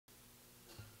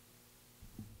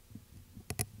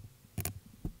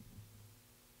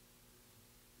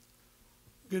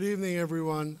Good evening,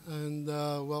 everyone, and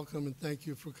welcome and thank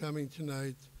you for coming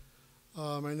tonight.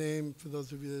 My name, for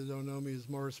those of you that don't know me, is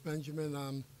Morris Benjamin.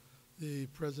 I'm the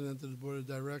president of the board of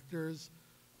directors.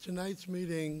 Tonight's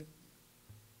meeting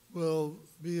will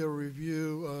be a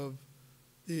review of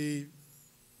a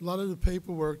lot of the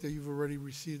paperwork that you've already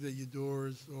received at your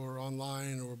doors or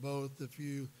online or both. If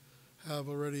you have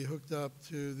already hooked up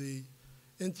to the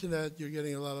internet, you're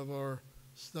getting a lot of our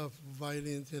stuff via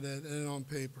the internet and on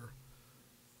paper.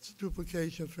 It's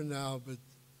duplication for now, but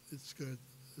it's good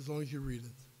as long as you read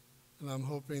it. And I'm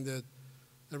hoping that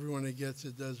everyone that gets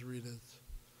it does read it.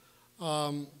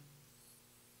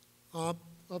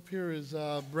 Up here is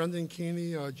Brendan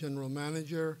Keeney, our general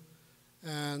manager,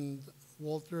 and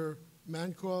Walter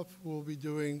Mankoff will be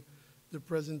doing the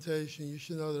presentation. You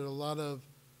should know that a lot of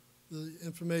the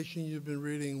information you've been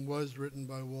reading was written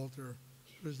by Walter,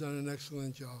 who's done an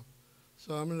excellent job.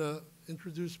 So I'm going to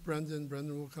introduce Brendan.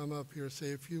 Brendan will come up here,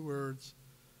 say a few words.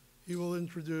 He will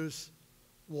introduce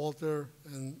Walter,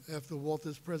 and after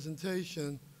Walter's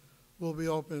presentation, we'll be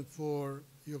open for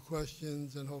your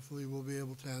questions, and hopefully we'll be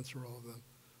able to answer all of them.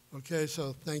 Okay,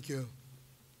 so thank you.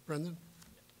 Brendan?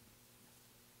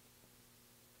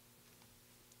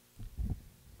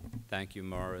 Thank you,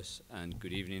 Morris, and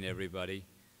good evening, everybody.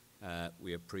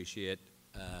 We appreciate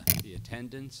the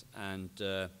attendance, and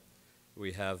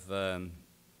we have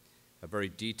a very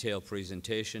detailed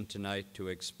presentation tonight to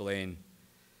explain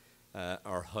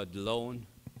our HUD loan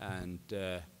and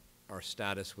our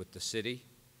status with the city,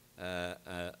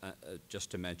 just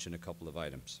to mention a couple of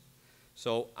items.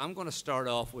 So I'm going to start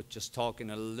off with just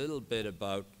talking a little bit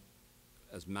about,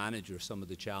 as manager, some of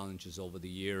the challenges over the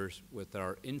years with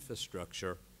our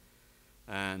infrastructure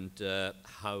and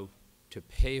how to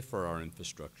pay for our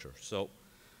infrastructure. So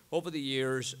over the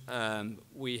years,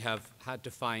 we have had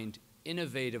to find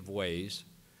innovative ways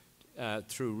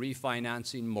through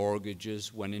refinancing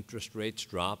mortgages when interest rates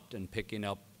dropped and picking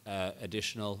up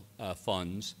additional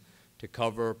funds to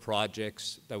cover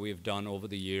projects that we've done over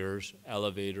the years,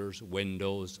 elevators,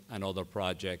 windows, and other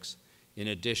projects, in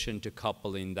addition to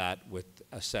coupling that with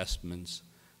assessments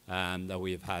that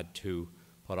we have had to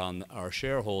put on our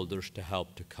shareholders to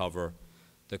help to cover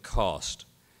the cost.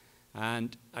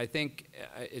 And I think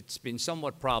it's been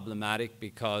somewhat problematic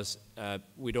because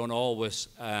we don't always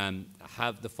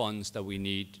have the funds that we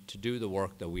need to do the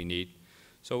work that we need.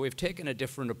 So we've taken a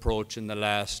different approach in the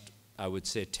last, I would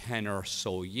say, 10 or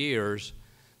so years.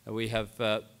 We have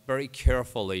very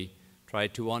carefully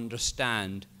tried to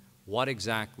understand what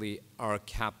exactly our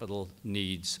capital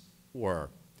needs were,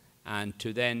 and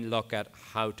to then look at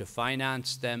how to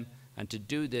finance them and to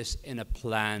do this in a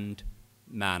planned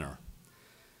manner.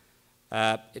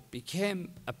 It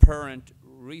became apparent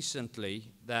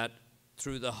recently that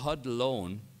through the HUD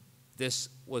loan, this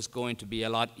was going to be a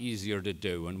lot easier to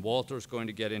do, and Walter's going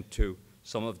to get into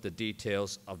some of the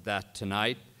details of that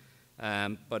tonight.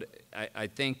 But I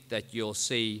think that you'll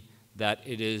see that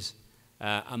it is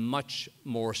a much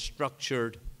more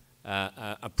structured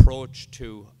approach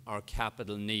to our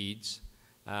capital needs,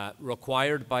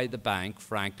 required by the bank,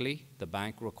 frankly. The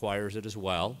bank requires it as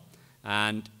well,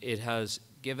 and it has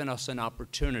given us an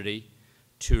opportunity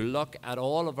to look at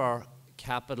all of our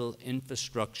capital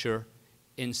infrastructure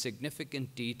in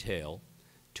significant detail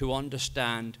to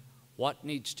understand what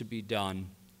needs to be done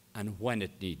and when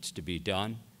it needs to be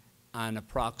done, and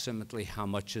approximately how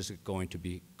much is it going to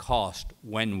be cost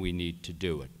when we need to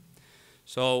do it.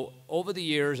 So over the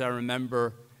years, I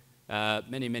remember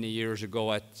many, many years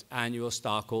ago at annual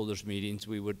stockholders meetings,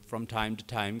 we would from time to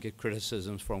time get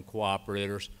criticisms from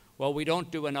cooperators. Well, we don't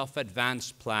do enough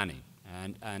advanced planning,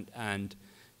 and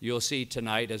you'll see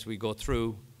tonight as we go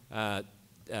through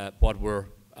what we're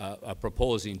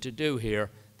proposing to do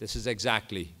here, this is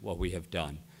exactly what we have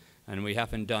done. And we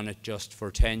haven't done it just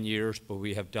for 10 years, but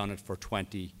we have done it for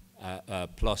 20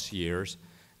 plus years.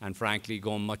 And frankly,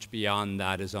 going much beyond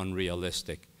that is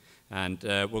unrealistic. And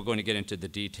we're going to get into the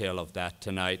detail of that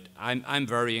tonight. I'm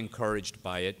very encouraged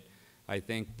by it. I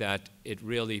think that it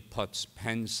really puts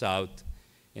Penn South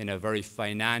in a very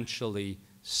financially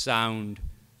sound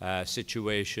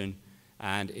situation,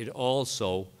 and it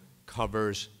also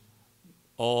covers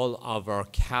all of our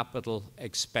capital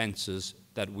expenses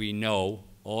that we know,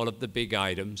 all of the big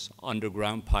items,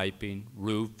 underground piping,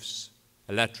 roofs,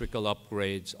 electrical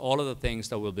upgrades, all of the things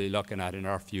that we'll be looking at in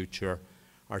our future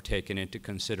are taken into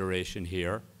consideration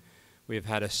here. We've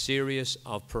had a series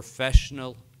of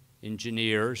professional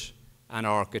engineers and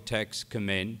architects come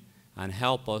in and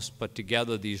help us put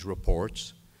together these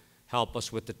reports, help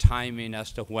us with the timing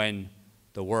as to when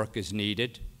the work is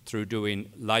needed through doing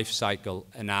life cycle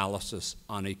analysis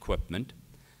on equipment,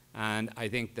 And I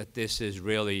think that this is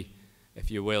really, if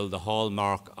you will, the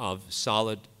hallmark of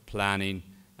solid planning,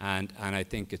 and I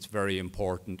think it's very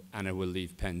important, and it will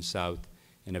leave Penn South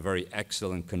in a very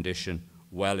excellent condition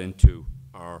well into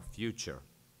our future.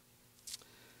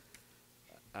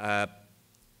 I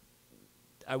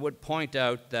would point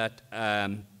out that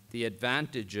the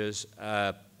advantages,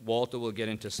 Walter will get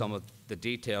into some of the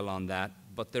detail on that,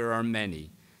 but there are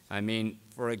many. I mean,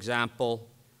 for example,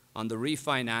 on the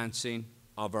refinancing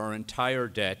of our entire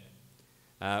debt,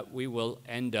 we will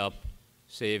end up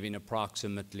saving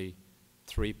approximately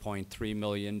 $3.3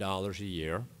 million a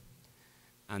year.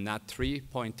 And that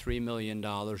 $3.3 million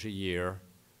a year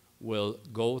will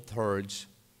go towards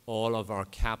all of our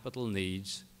capital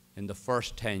needs in the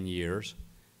first 10 years,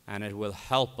 and it will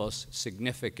help us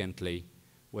significantly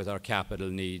with our capital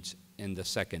needs in the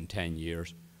second 10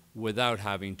 years without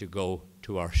having to go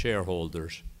to our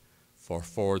shareholders for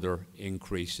further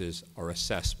increases or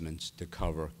assessments to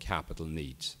cover capital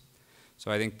needs. So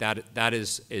I think that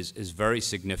is very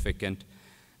significant.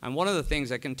 And one of the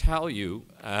things I can tell you,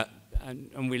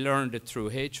 and we learned it through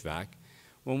HVAC,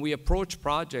 when we approach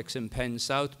projects in Penn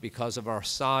South because of our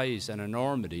size and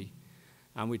enormity,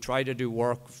 and we try to do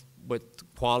work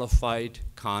with qualified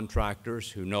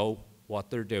contractors who know what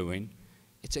they're doing,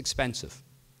 it's expensive.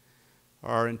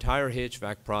 Our entire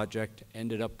HVAC project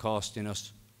ended up costing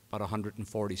us about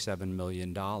 $147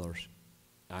 million.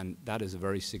 And that is a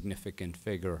very significant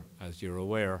figure, as you're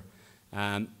aware.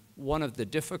 One of the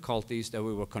difficulties that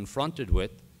we were confronted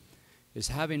with is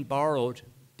having borrowed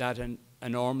that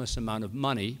enormous amount of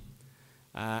money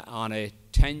on a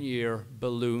 10-year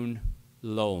balloon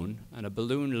loan. And a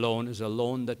balloon loan is a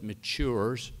loan that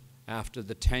matures after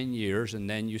the 10 years, and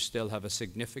then you still have a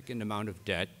significant amount of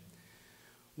debt.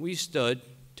 We stood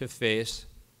to face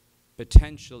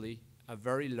potentially a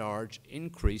very large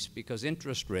increase because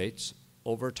interest rates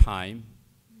over time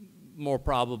more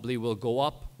probably will go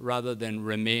up rather than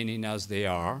remaining as they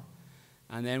are.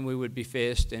 And then we would be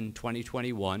faced in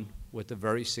 2021 with a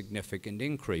very significant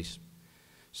increase.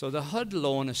 So the HUD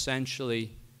loan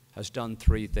essentially has done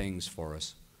three things for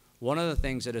us. One of the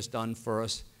things it has done for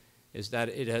us is that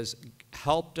it has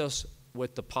helped us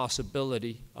with the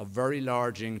possibility of very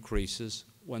large increases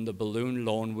when the balloon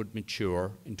loan would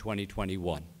mature in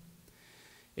 2021.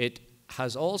 It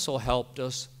has also helped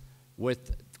us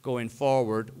with going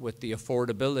forward with the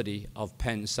affordability of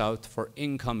Penn South for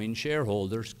incoming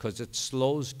shareholders because it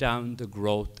slows down the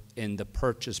growth in the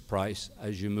purchase price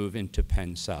as you move into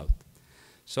Penn South.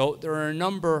 So there are a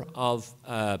number of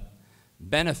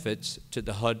benefits to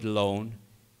the HUD loan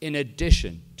in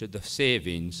addition to the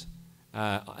savings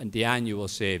and the annual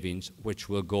savings which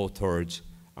will go towards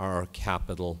our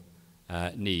capital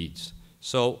needs.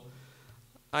 So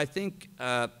I think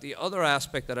the other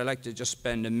aspect that I'd like to just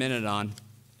spend a minute on,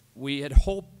 we had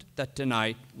hoped that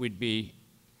tonight we'd be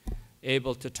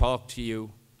able to talk to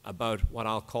you about what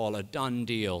I'll call a done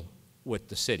deal with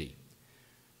the city.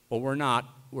 But we're not.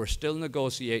 We're still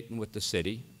negotiating with the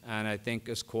city, and I think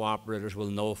as cooperators will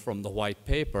know from the white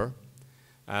paper,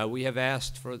 we have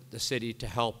asked for the city to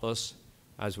help us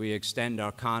as we extend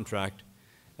our contract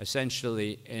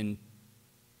essentially in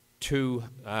two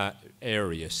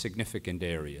areas, significant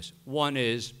areas. One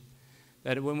is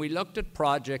that when we looked at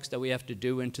projects that we have to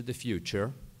do into the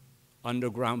future,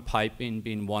 underground piping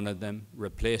being one of them,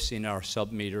 replacing our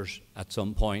submeters at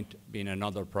some point being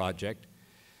another project,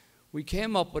 we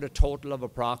came up with a total of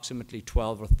approximately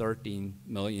 $12 or $13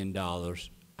 million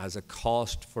as a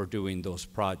cost for doing those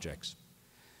projects.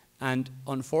 And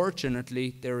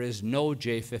unfortunately, there is no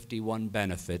J51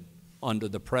 benefit under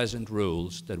the present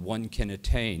rules that one can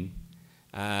attain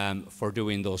for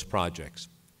doing those projects.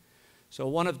 So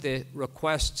one of the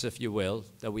requests, if you will,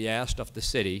 that we asked of the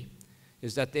city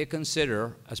is that they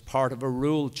consider as part of a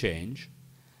rule change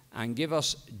and give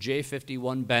us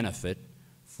J51 benefit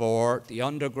for the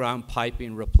underground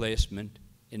piping replacement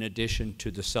in addition to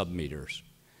the submeters.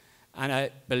 And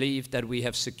I believe that we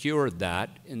have secured that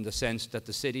in the sense that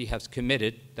the city has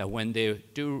committed that when they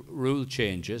do rule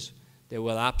changes, they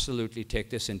will absolutely take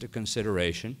this into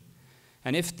consideration.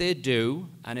 And if they do,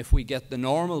 and if we get the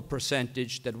normal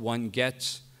percentage that one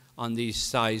gets on these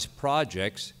size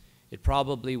projects, it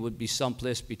probably would be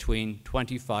someplace between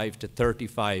 25 to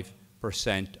 35%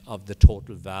 of the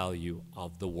total value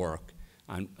of the work,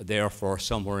 and therefore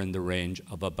somewhere in the range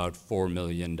of about $4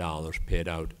 million paid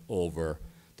out over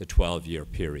the 12-year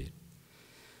period.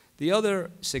 The other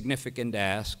significant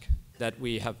ask that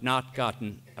we have not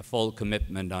gotten a full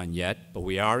commitment on yet, but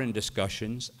we are in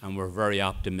discussions and we're very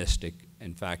optimistic,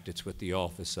 in fact it's with the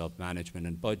Office of Management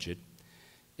and Budget,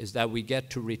 is that we get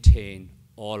to retain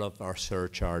all of our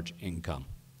surcharge income.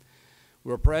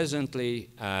 We're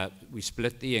presently, we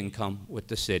split the income with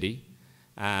the city,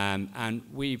 and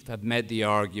we have made the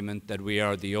argument that we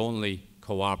are the only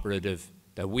cooperative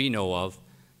that we know of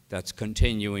that's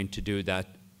continuing to do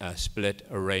that split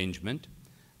arrangement.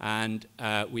 And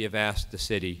we have asked the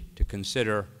city to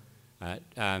consider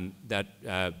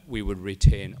that we would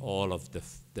retain all of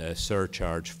the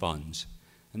surcharge funds.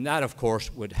 And that, of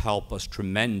course, would help us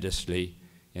tremendously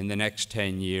in the next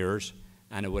 10 years,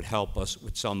 and it would help us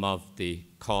with some of the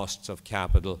costs of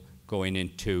capital going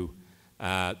into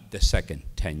the second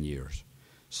 10 years.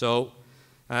 So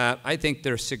I think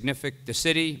there's significant, the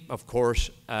city, of course,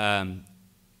 we've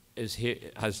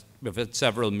had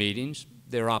several meetings.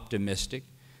 They're optimistic.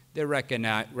 They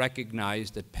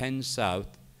recognize that Penn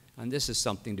South, and this is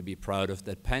something to be proud of,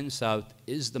 that Penn South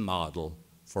is the model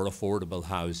for affordable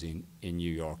housing in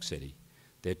New York City.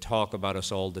 They talk about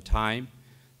us all the time.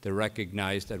 They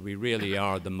recognize that we really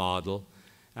are the model,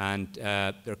 and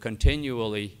they're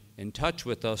continually in touch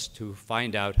with us to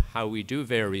find out how we do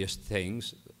various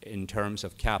things in terms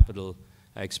of capital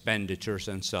expenditures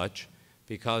and such,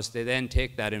 because they then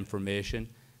take that information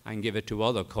and give it to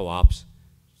other co-ops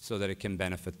so that it can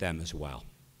benefit them as well.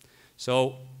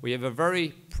 So we have a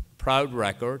very proud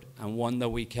record, and one that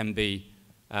we can be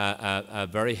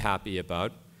very happy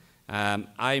about.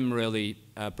 I'm really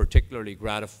particularly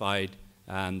gratified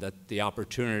that the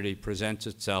opportunity presents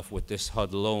itself with this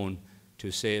HUD loan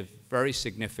to save very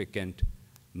significant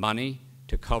money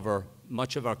to cover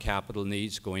much of our capital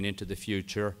needs going into the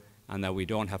future, and that we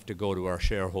don't have to go to our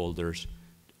shareholders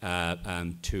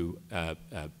to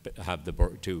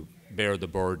bear the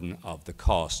burden of the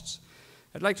costs.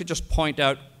 I'd like to just point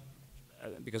out,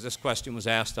 because this question was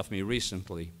asked of me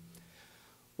recently,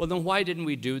 well, then why didn't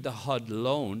we do the HUD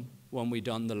loan when we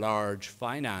done the large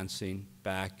financing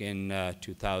back in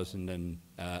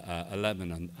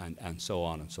 2011 and so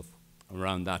on and so forth,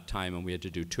 around that time, and we had to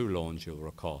do 2 loans, you'll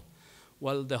recall.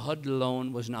 Well, the HUD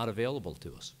loan was not available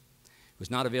to us. It was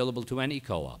not available to any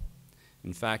co-op.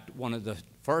 In fact, one of the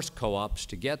first co-ops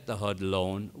to get the HUD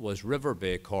loan was River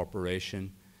Bay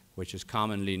Corporation, which is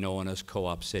commonly known as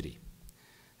Co-op City.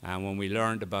 And when we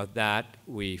learned about that,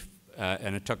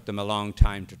 and it took them a long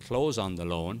time to close on the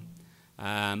loan,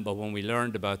 but when we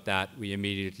learned about that, we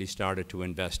immediately started to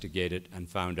investigate it and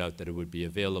found out that it would be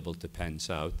available to Penn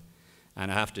South.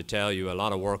 And I have to tell you, a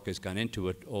lot of work has gone into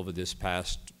it over this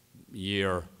past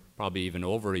year, probably even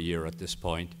over a year at this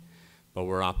point, but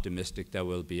we're optimistic that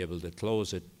we'll be able to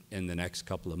close it in the next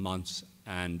couple of months.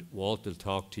 And Walt will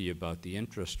talk to you about the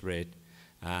interest rate.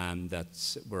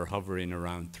 We're hovering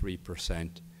around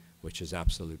 3%, which is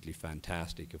absolutely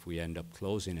fantastic. If we end up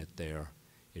closing it there,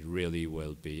 it really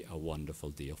will be a wonderful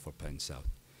deal for Penn South.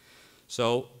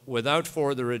 So without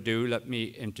further ado, let me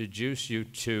introduce you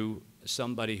to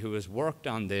somebody who has worked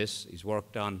on this. He's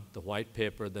worked on the white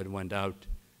paper that went out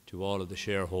to all of the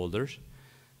shareholders,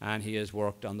 and he has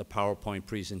worked on the PowerPoint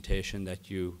presentation that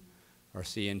you are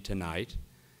seeing tonight.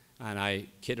 And I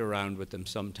kid around with him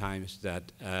sometimes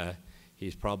that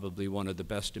he's probably one of the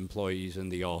best employees in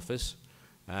the office.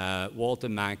 Walter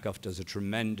Mankoff does a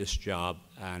tremendous job,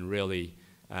 and really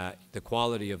the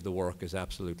quality of the work is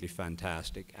absolutely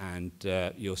fantastic, and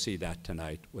you'll see that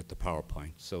tonight with the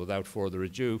PowerPoint. So without further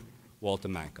ado, Walter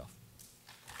Mankoff.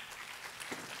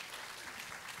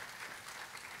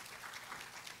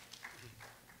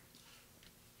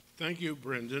 Thank you,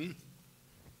 Brendan.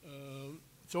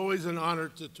 It's always an honor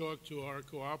to talk to our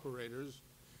cooperators.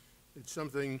 It's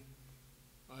something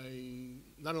I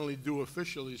not only do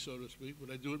officially, so to speak,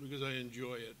 but I do it because I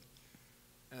enjoy it.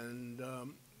 And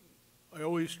I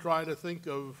always try to think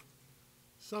of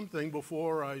something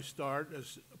before I start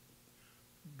as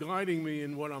guiding me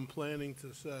in what I'm planning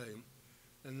to say.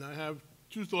 And I have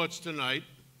 2 thoughts tonight,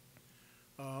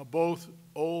 both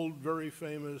old, very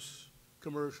famous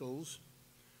commercials.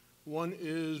 One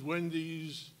is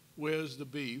Wendy's Where's the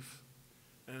Beef?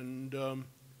 And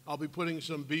I'll be putting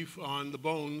some beef on the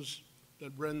bones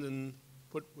that Brendan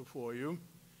put before you.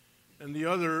 And the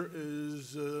other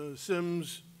is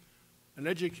Sims, an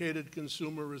educated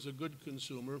consumer is a good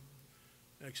consumer,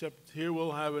 except here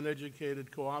we'll have an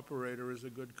educated cooperator is a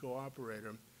good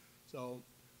cooperator. So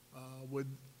with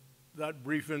that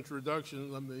brief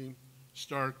introduction, let me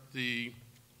start the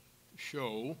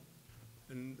show.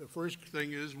 And the first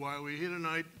thing is, why we're here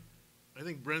tonight, I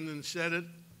think Brendan said it,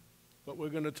 but we're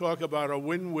going to talk about a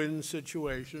win-win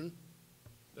situation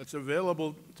that's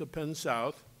available to Penn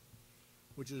South,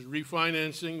 which is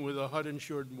refinancing with a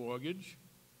HUD-insured mortgage,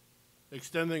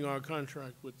 extending our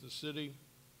contract with the city,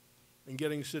 and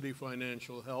getting city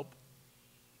financial help.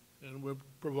 And we're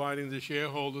providing the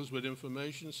shareholders with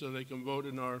information so they can vote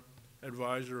in our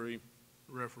advisory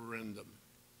referendum.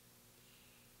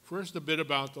 First, a bit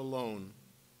about the loan.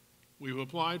 We've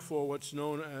applied for what's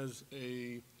known as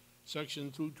a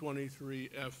Section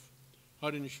 223F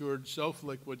HUD-insured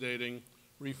self-liquidating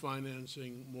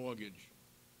refinancing mortgage.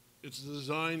 It's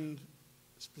designed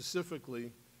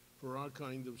specifically for our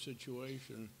kind of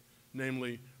situation,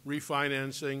 namely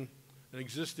refinancing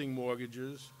existing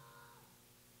mortgages.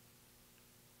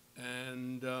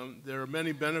 And there are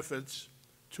many benefits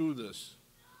to this.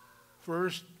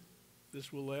 First,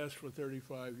 this will last for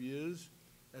 35 years,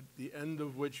 at the end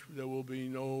of which there will be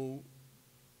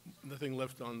nothing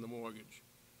left on the mortgage.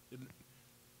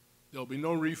 There'll be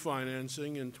no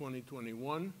refinancing in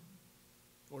 2021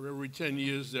 or every 10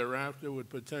 years thereafter with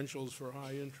potentials for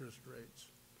high interest rates.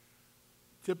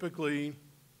 Typically,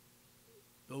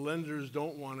 the lenders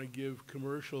don't want to give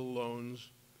commercial loans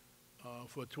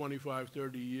for 25,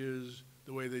 30 years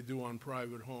the way they do on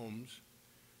private homes.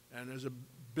 And as a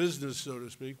business, so to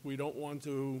speak, we don't want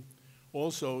to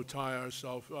also tie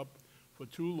ourselves up for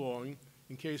too long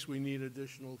in case we need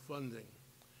additional funding.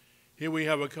 Here we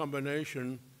have a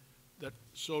combination that,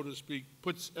 so to speak,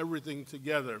 puts everything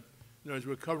together. In other words,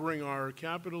 we're covering our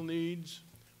capital needs,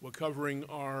 we're covering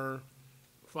our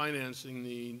financing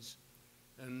needs,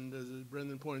 and as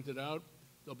Brendan pointed out,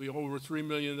 there'll be over $3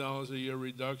 million a year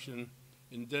reduction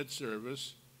in debt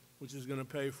service, which is going to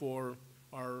pay for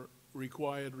our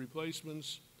required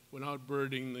replacements without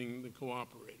burdening the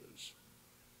cooperators.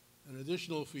 An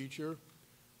additional feature,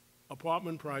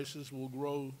 apartment prices will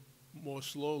grow more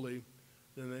slowly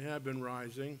than they have been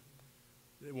rising.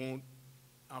 They won't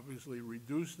obviously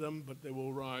reduce them, but they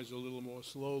will rise a little more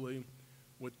slowly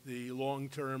with the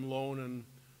long-term loan and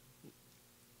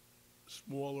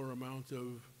smaller amount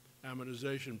of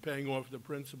amortization, paying off the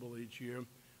principal each year,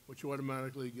 which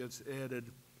automatically gets added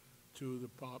to the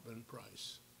apartment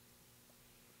price.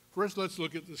 First, let's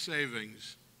look at the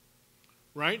savings.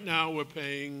 Right now, we're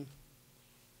paying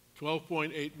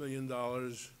 $12.8 million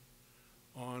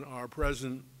on our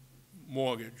present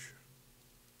mortgage.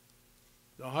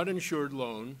 The HUD-insured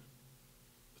loan,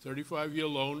 35-year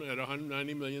loan at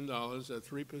 $190 million at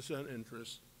 3%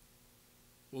 interest,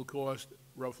 will cost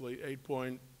roughly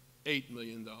 $8.8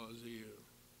 million a year.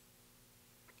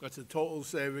 That's a total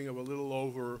saving of a little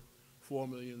over $4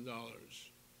 million.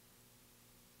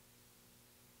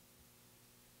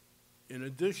 In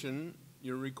addition,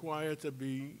 you're required to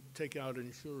take out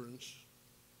insurance,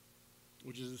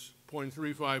 which is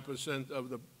 0.35% of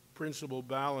the principal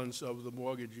balance of the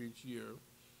mortgage each year.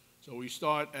 So we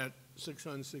start at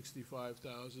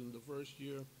 $665,000 the first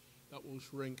year. That will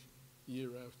shrink year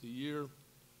after year.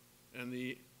 And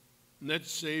the net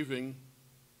saving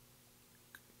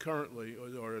currently,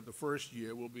 or the first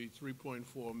year, will be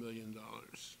 $3.4 million.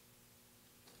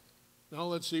 Now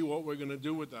let's see what we're going to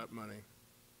do with that money.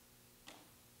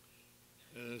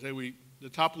 And as I say, the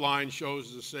top line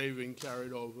shows the saving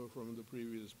carried over from the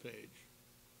previous page.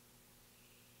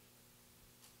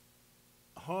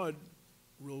 HUD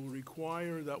will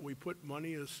require that we put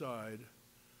money aside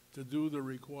to do the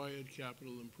required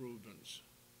capital improvements.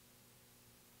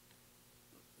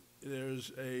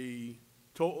 There's a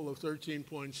total of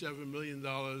 $13.7 million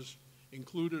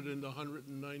included in the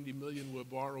 $190 million we're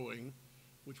borrowing,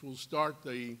 which will start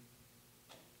the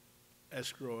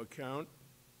escrow account.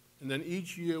 And then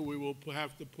each year we will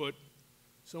have to put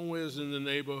somewhere in the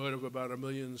neighborhood of about $1.6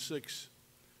 million,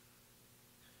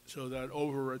 so that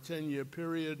over a 10-year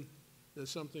period,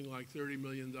 there's something like $30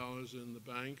 million in the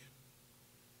bank,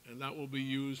 and that will be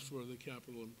used for the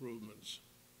capital improvements.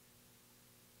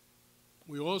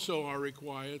 We also are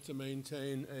required to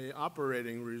maintain an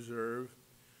operating reserve.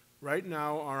 Right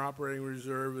now, our operating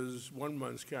reserve is 1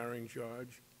 month's carrying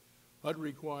charge. HUD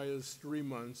requires 3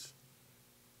 months,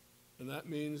 and that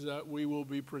means that we will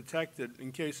be protected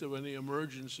in case of any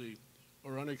emergency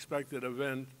or unexpected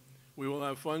event. We will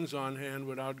have funds on hand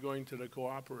without going to the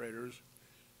cooperators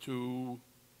to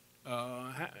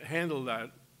handle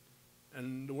that.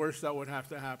 And the worst that would have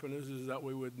to happen is that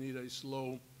we would need a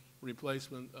slow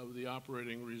replacement of the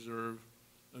operating reserve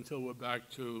until we're back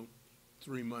to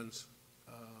 3 months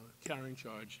carrying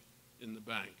charge in the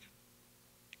bank.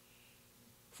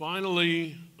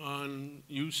 Finally, on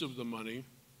use of the money,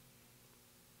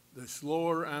 the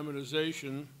slower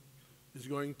amortization is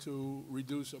going to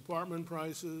reduce apartment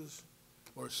prices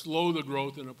or slow the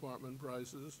growth in apartment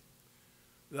prices.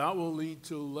 That will lead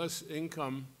to less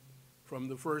income from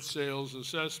the first sales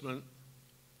assessment,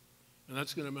 and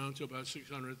that's going to amount to about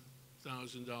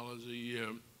 $600,000 a year.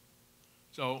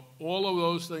 So all of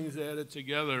those things added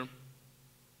together,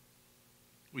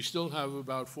 we still have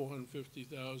about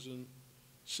 $450,000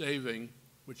 saving,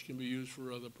 which can be used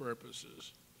for other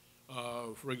purposes.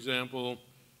 For example,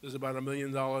 there's about $1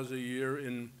 million a year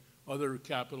in other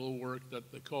capital work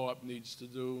that the co-op needs to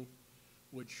do,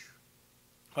 which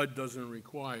HUD doesn't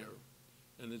require,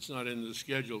 and it's not in the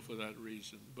schedule for that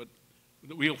reason. But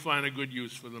we'll find a good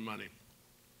use for the money.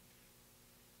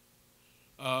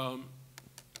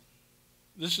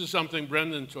 This is something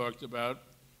Brendan talked about,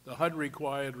 the HUD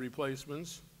required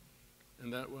replacements,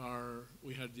 and that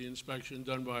we had the inspection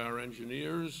done by our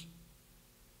engineers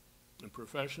and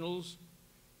professionals,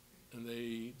 and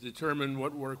they determine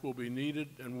what work will be needed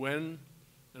and when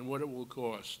and what it will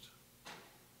cost.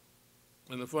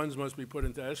 And the funds must be put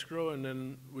into escrow and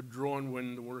then withdrawn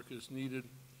when the work is needed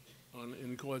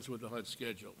in accordance with the HUD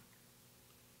schedule.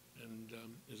 And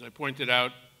as I pointed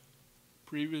out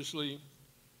previously,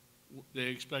 they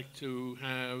expect to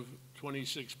have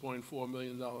 $26.4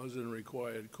 million in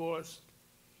required costs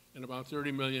and about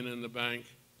 $30 million in the bank,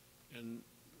 and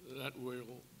that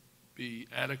will be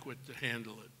adequate to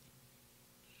handle it.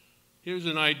 Here's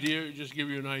an idea, just give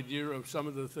you an idea of some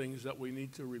of the things that we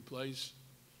need to replace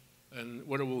and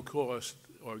what it will cost.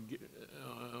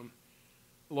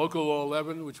 Local Law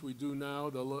 11, which we do now,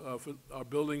 our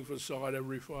building facade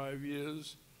every 5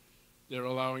 years, they're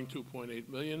allowing $2.8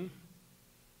 million.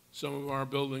 Some of our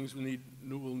buildings will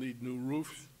need new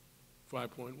roofs,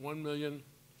 $5.1 million.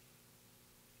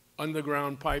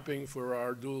 Underground piping for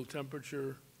our dual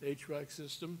temperature HVAC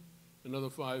system, another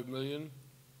 $5 million.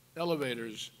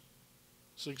 Elevators,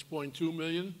 $6.2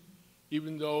 million.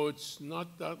 Even though it's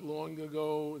not that long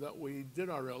ago that we did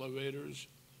our elevators,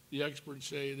 the experts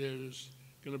say there's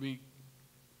going to be,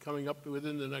 coming up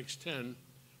within the next 10,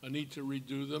 a need to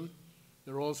redo them.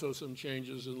 There are also some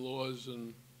changes in laws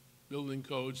and building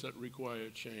codes that require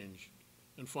change.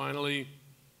 And finally,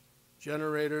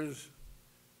 generators.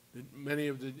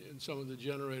 Some of the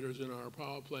generators in our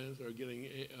power plants are getting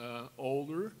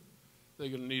older. They're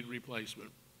going to need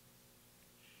replacement.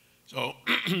 So,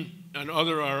 and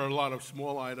other are a lot of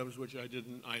small items which I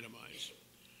didn't itemize.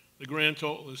 The grand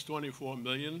total is $24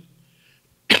 million.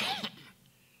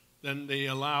 Then they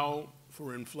allow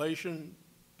for inflation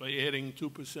by adding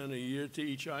 2% a year to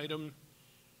each item,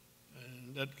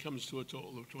 and that comes to a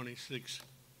total of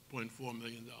 $26.4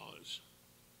 million.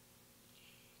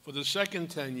 For the second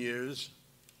 10 years,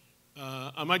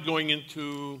 I'm not going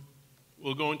into,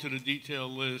 we'll go into the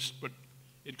detailed list, but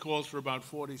it calls for about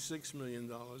 $46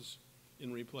 million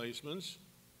in replacements,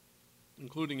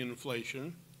 including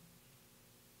inflation.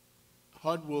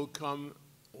 HUD will come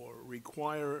or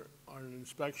require an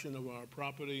inspection of our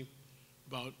property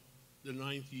about the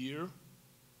 9th year,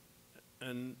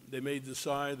 and they may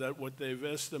decide that what they've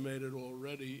estimated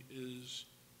already is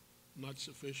not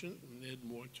sufficient and add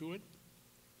more to it.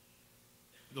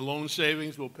 The loan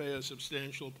savings will pay a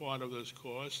substantial part of this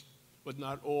cost, but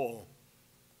not all.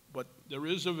 But there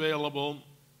is available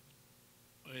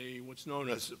what's known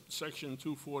as Section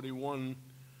 241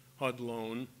 HUD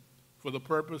loan for the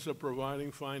purpose of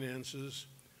providing finances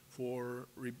for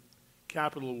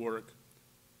capital work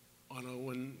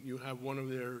when you have one of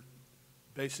their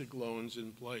basic loans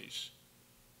in place.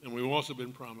 And we've also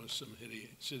been promised some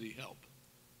city help.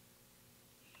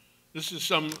 This is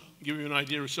give you an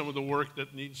idea of some of the work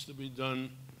that needs to be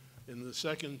done in the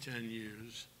second 10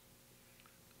 years.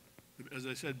 As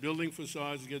I said, building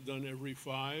facades get done every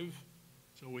 5,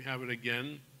 so we have it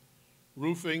again.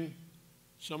 Roofing,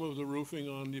 some of the roofing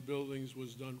on the buildings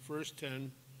was done first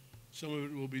 10. Some of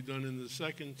it will be done in the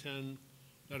second 10.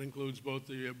 That includes both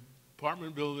the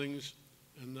apartment buildings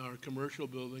and our commercial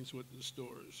buildings with the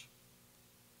stores.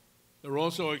 They're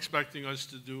also expecting us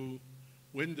to do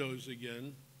windows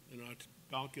again in our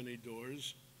balcony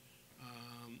doors.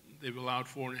 They've allowed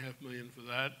 $4.5 million for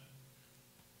that.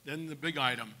 Then the big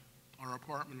item, our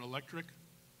apartment electric,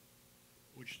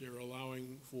 which they're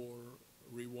allowing for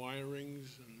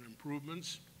rewirings and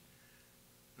improvements.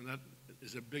 And that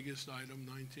is the biggest item,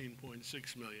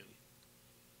 $19.6 million.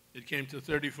 It came to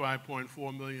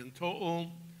 $35.4 million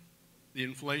total. The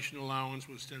inflation allowance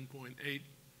was 10.8,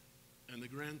 and the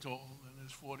grand total then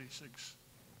is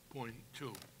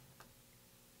 46.2.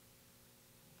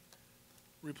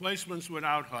 Replacements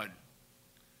without HUD.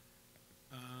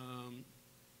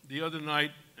 The other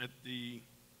night at the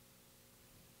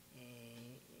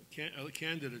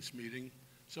candidates meeting,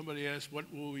 somebody asked, what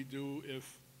will we do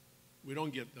if we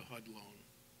don't get the HUD loan?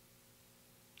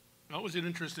 That was an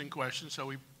interesting question, so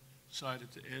we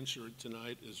decided to answer it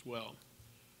tonight as well.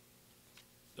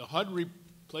 The HUD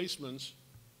replacements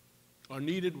are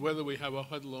needed whether we have a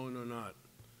HUD loan or not.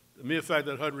 The mere fact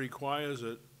that HUD requires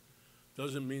it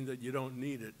doesn't mean that you don't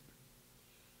need it.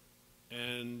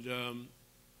 And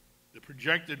the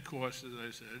projected cost, as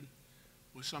I said,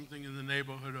 was something in the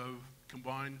neighborhood of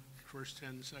combined first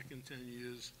 10, second 10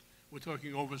 years, we're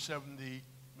talking over $70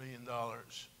 million.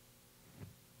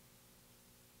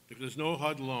 If there's no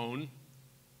HUD loan,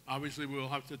 obviously we'll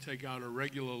have to take out a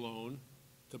regular loan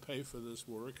to pay for this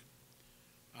work.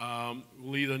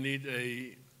 We'll either need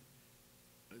an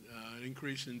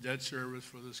increase in debt service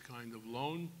for this kind of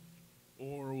loan,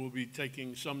 or we'll be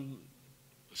taking some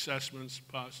assessments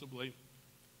possibly.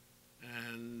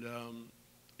 And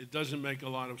it doesn't make a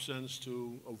lot of sense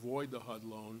to avoid the HUD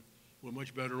loan. We're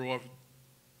much better off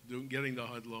getting the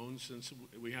HUD loan since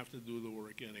we have to do the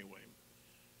work anyway.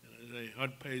 And the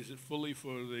HUD pays it fully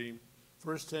for the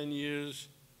first 10 years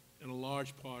and a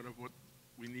large part of what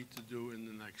we need to do in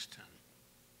the next 10.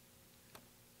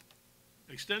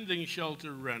 Extending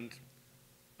shelter rent,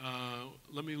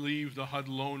 let me leave the HUD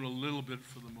loan a little bit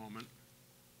for the moment.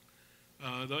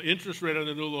 The interest rate on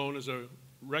the new loan is a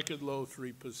record low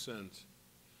 3%.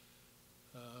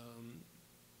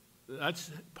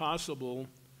 That's possible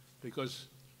because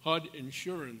HUD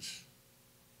insurance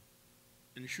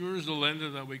insures the lender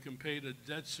that we can pay the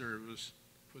debt service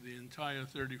for the entire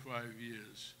 35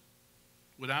 years.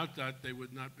 Without that, they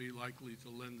would not be likely to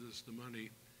lend us the money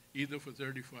either for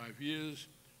 35 years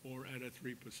or at a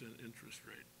 3% interest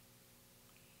rate.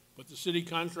 But the city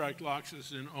contract locks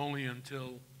us in only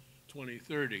until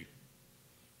 2030,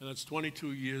 and that's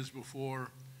 22 years before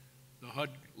the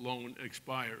HUD loan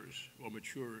expires or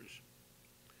matures.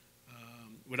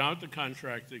 Without the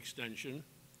contract extension,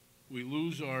 we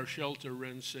lose our shelter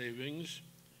rent savings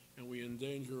and we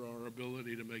endanger our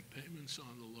ability to make payments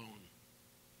on the loan.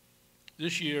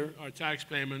 This year, our tax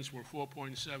payments were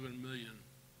 $4.7 million.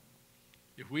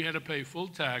 If we had to pay full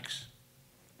tax,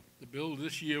 the bill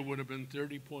this year would have been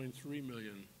 $30.3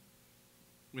 million.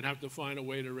 We'd have to find a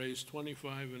way to raise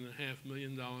 $25.5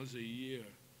 million a year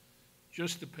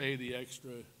just to pay the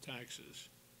extra taxes.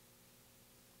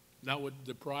 That would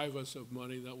deprive us of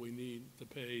money that we need to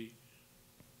pay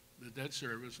the debt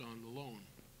service on the loan.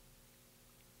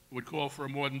 It would call for a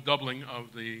more than doubling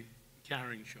of the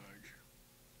carrying charge.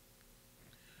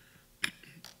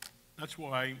 That's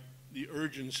why the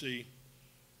urgency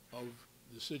of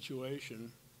the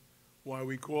situation, why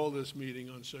we call this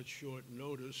meeting on such short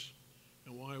notice,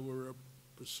 and why we're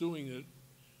pursuing it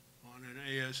on an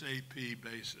ASAP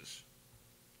basis.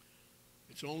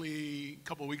 It's only a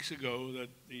couple weeks ago that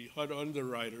the HUD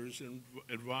underwriters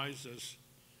advised us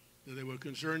that they were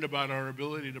concerned about our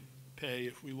ability to pay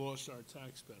if we lost our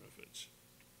tax benefits.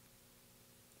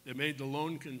 They made the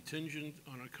loan contingent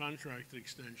on a contract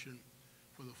extension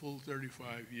for the full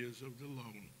 35 years of the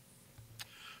loan.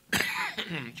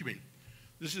 Excuse me.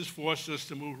 This has forced us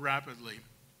to move rapidly.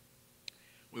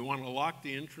 We want to lock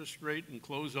the interest rate and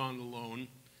close on the loan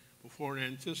before an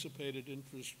anticipated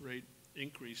interest rate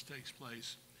increase takes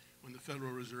place when the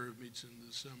Federal Reserve meets in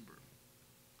December.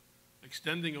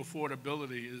 Extending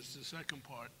affordability is the second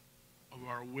part of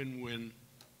our win-win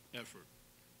effort.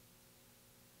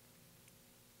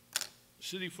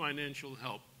 City financial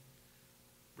help.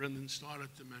 Brendan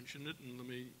started to mention it, and let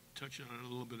me touch on it a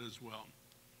little bit as well.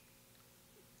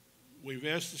 We've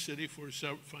asked the city for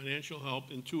financial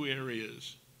help in two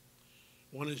areas.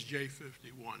 One is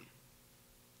J51.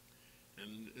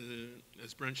 And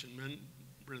as Brendan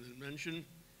mentioned,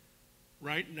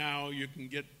 right now you can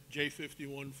get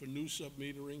J51 for new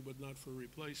submetering, but not for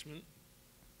replacement.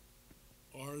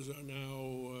 Ours are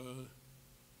now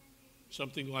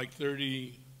something like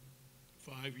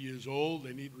 35 years old.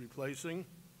 They need replacing.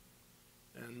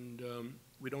 And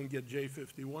we don't get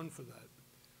J51 for that.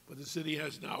 But the city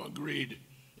has now agreed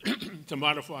to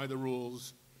modify the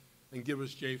rules and give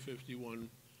us J51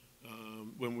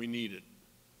 when we need it.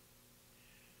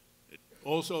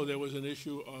 Also, there was an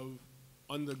issue of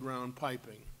underground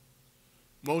piping.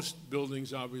 Most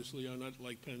buildings, obviously, are not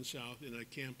like Penn South in a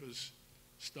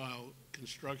campus-style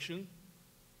construction.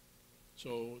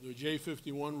 So the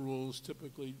J51 rules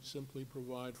typically simply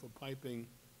provide for piping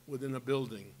within a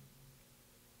building.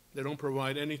 They don't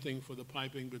provide anything for the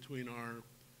piping between our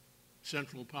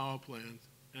central power plant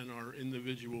and our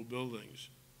individual buildings.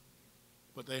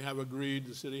 But they have agreed,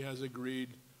 the city has agreed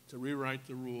to rewrite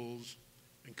the rules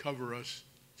and cover us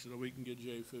so that we can get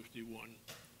J51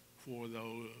 for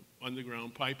the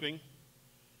underground piping.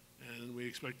 And we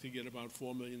expect to get about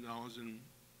 $4 million in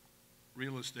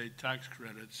real estate tax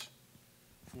credits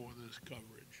for this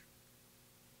coverage.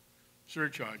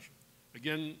 Surcharge.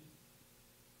 Again,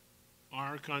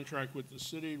 our contract with the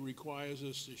city requires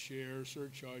us to share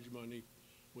surcharge money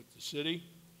with the city.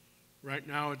 Right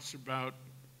now it's about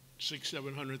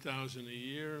 $600,000–700,000 a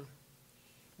year.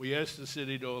 We asked the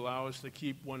city to allow us to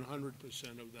keep 100%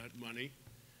 of that money.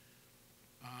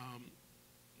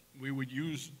 we would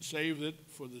save it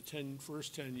for the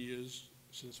first 10 years,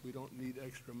 since we don't need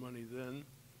extra money then.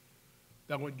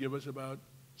 That would give us about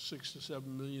 $6 to $7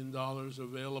 million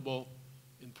available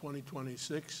in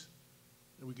 2026,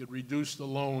 and we could reduce the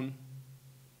loan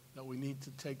that we need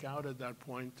to take out at that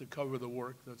point to cover the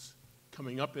work that's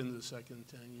coming up in the second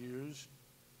 10 years.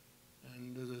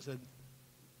 And as I said,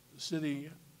 the city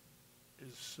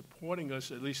is supporting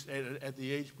us, at least at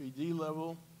the HPD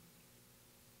level,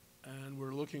 and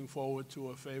we're looking forward to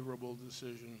a favorable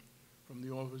decision from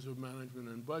the Office of Management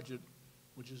and Budget,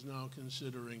 which is now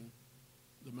considering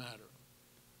the matter.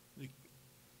 The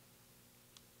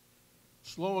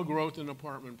slower growth in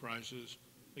apartment prices,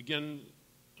 again,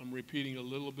 I'm repeating a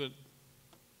little bit.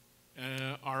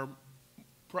 Our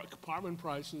apartment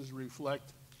prices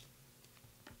reflect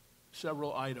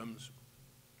several items.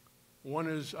 One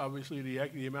is obviously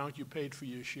the amount you paid for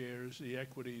your shares, the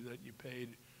equity that you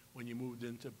paid when you moved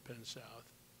into Penn South.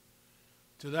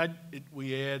 To that,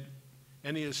 we add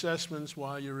any assessments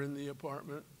while you're in the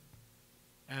apartment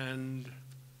and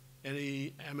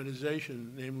any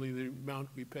amortization, namely the amount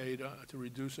we paid to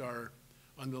reduce our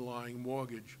underlying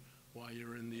mortgage while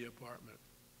you're in the apartment.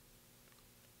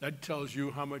 That tells you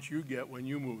how much you get when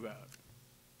you move out.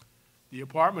 The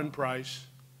apartment price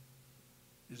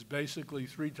is basically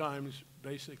 3 times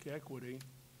basic equity,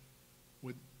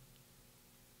 with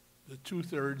the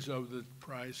 2/3 of the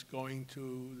price going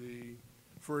to the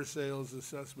First Sales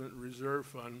Assessment Reserve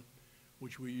Fund,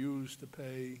 which we use to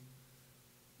pay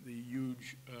the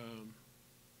huge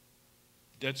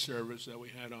debt service that we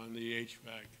had on the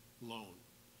HVAC loan.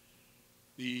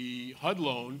 The HUD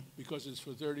loan, because it's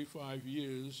for 35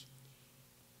 years,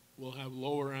 will have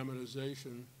lower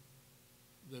amortization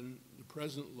than the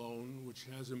present loan, which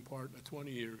has in part a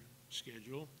 20-year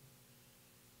schedule.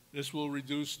 This will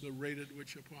reduce the rate at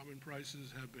which apartment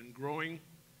prices have been growing.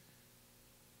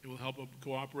 It will help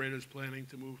cooperators planning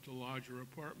to move to larger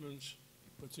apartments,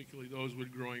 particularly those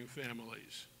with growing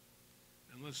families.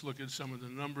 And let's look at some of the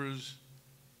numbers.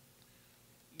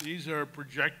 These are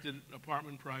projected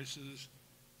apartment prices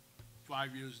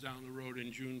 5 years down the road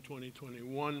in June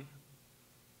 2021.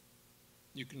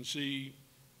 You can see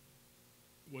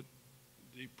what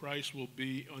the price will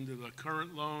be under the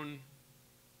current loan,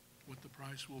 what the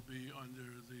price will be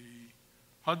under the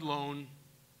HUD loan,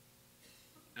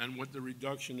 and what the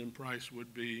reduction in price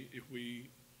would be if we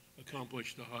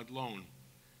accomplish the HUD loan.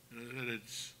 And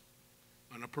it's,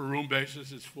 on a per room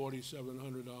basis, it's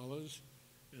 $4,700,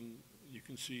 and you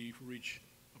can see for each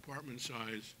apartment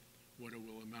size what it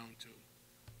will amount to.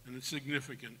 And it's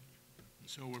significant. And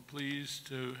so we're pleased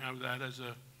to have that as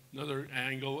another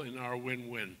angle in our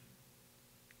win-win.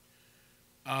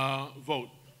 Vote.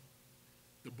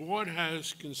 The board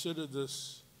has considered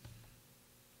this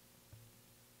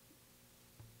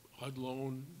HUD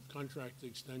loan contract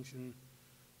extension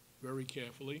very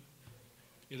carefully.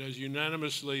 It has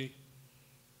unanimously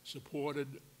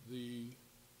supported the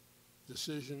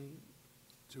decision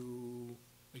to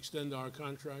extend our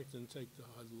contract and take the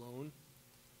HUD loan.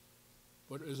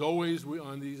 But as always,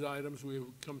 on these items, we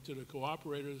have come to the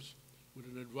cooperators with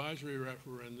an advisory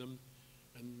referendum,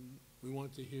 and we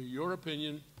want to hear your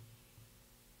opinion,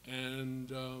 and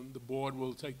the board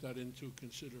will take that into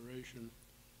consideration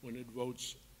when it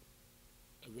votes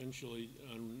eventually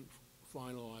on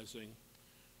finalizing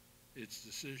its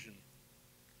decision.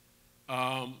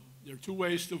 There are 2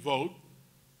 ways to vote.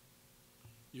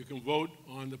 You can vote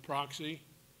on the proxy,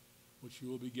 which you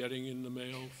will be getting in the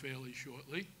mail fairly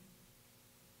shortly.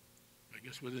 I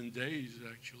guess within days,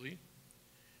 actually.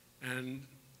 And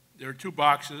there are 2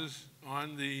 boxes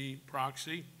on the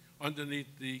proxy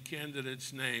underneath the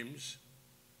candidates' names.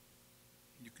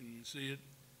 You can see it.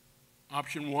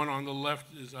 Option 1 on the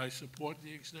left is I support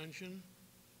the extension.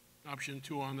 Option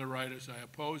 2 on the right is I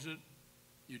oppose it.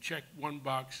 You check one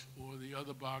box or the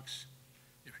other box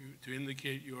to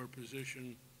indicate your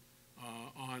position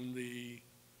on the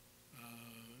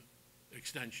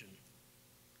extension.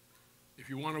 If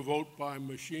you want to vote by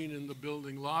machine in the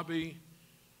building lobby,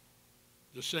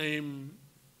 the same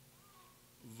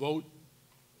vote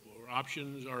or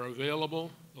options are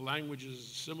available. The language is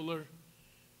similar.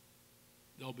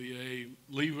 There'll be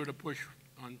a lever to push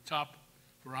on top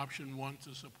for option 1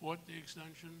 to support the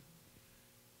extension,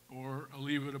 or a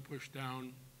lever to push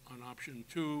down on option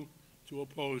 2 to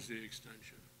oppose the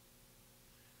extension.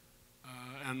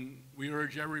 And we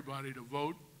urge everybody to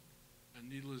vote, and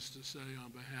needless to say,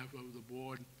 on behalf of the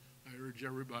board, I urge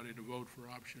everybody to vote for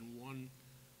option 1,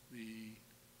 the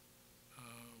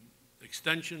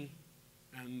extension,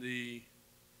 and the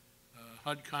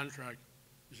HUD contract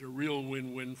is a real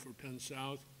win-win for Penn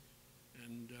South,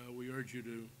 and we urge you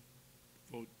to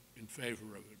vote in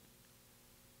favor of it.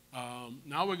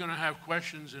 Now we're going to have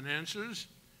questions and answers,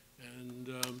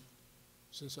 and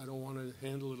since I don't want to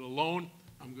handle it alone,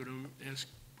 I'm going to ask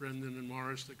Brendan and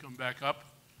Morris to come back up,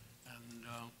 and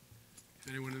if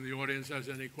anyone in the audience has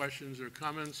any questions or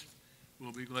comments,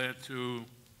 we'll be glad to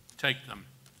take them.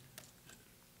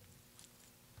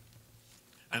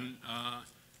 And I'm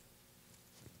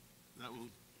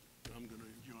going to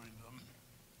join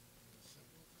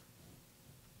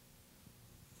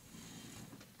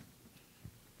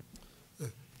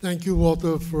them. Thank you,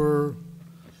 Walter, for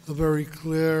a very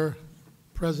clear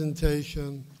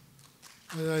presentation.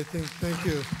 And I think, thank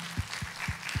you.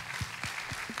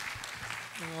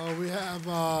 We have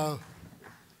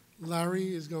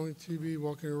Larry is going to be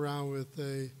walking around with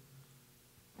a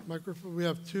microphone. We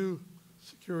have two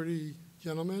security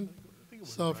gentlemen.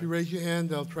 So if you raise your hand,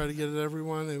 they'll try to get it to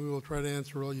everyone, and we will try to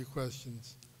answer all your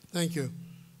questions. Thank you.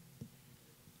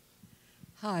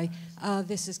 Hi,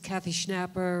 this is Kathy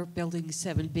Schnapper, Building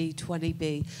 7B,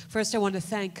 20B. First, I want to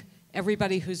thank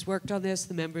everybody who's worked on this,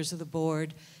 the members of the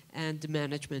board and the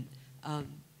management.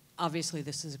 Obviously,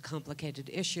 this is a complicated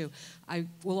issue. I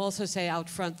will also say out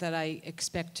front that I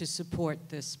expect to support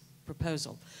this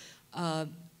proposal.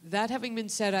 That having been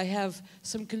said, I have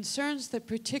some concerns that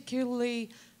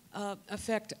particularly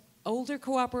affect older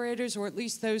cooperators, or at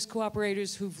least those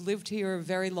cooperators who've lived here a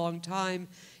very long time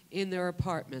in their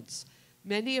apartments.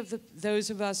 Many of those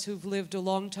of us who've lived a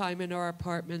long time in our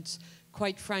apartments,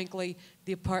 quite frankly,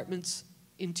 the apartments'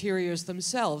 interiors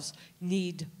themselves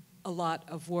need a lot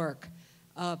of work.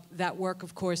 That work,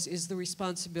 of course, is the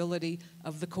responsibility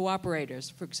of the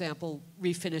cooperators. For example,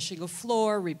 refinishing a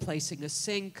floor, replacing a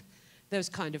sink, those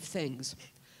kind of things.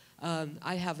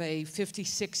 I have a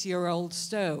 56-year-old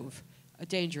stove, a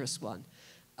dangerous one.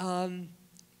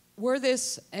 Were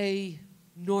this a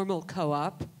normal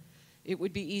co-op, it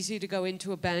would be easy to go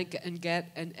into a bank and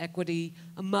get a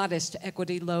modest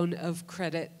equity loan of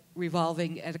credit,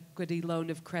 revolving equity loan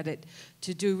of credit,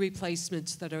 to do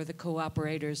replacements that are the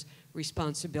cooperator's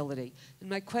responsibility. And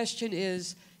my question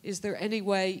is there any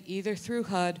way, either through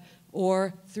HUD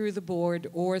or through the board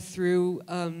or through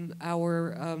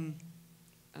our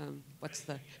what's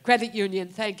the credit union,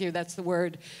 thank you, that's the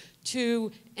word,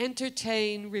 to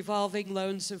entertain revolving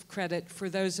loans of credit for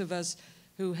those of us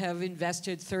who have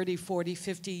invested 30, 40,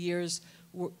 50 years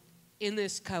in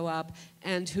this co-op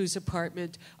and whose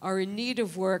apartment are in need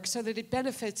of work, so that it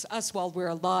benefits us while we're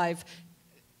alive,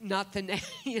 not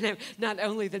not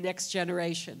only the next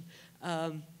generation.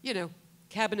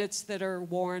 Cabinets that are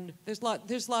worn. There's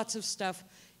lots of stuff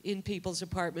in people's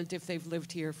apartment if they've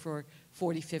lived here for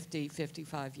 40, 50,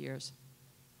 55 years.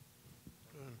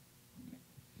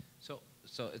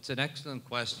 So it's an excellent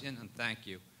question, and thank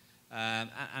you. And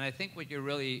I think what you're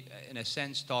really, in a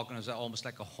sense, talking is almost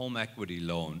like a home equity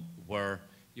loan, where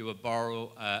you would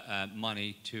borrow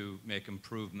money to make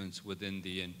improvements within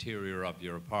the interior of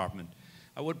your apartment.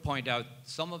 I would point out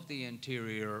some of the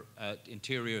interiors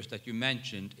that you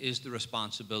mentioned is the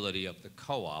responsibility of the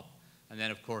co-op. And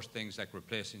then, of course, things like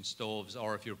replacing stoves,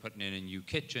 or if you're putting in a new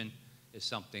kitchen, is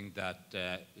something that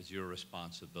is your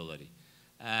responsibility.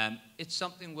 It's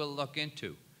something we'll look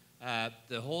into.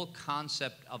 The whole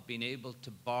concept of being able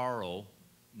to borrow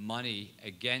money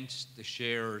against the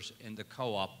shares in the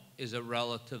co-op is a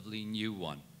relatively new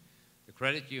one. The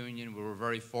credit union, we were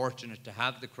very fortunate to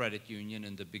have the credit union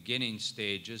in the beginning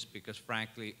stages because,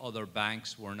 frankly, other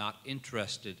banks were not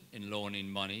interested in loaning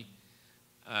money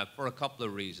for a couple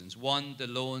of reasons. One, the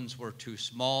loans were too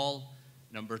small.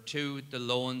 Number two, the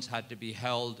loans had to be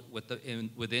held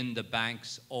within the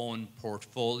bank's own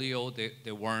portfolio.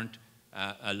 They weren't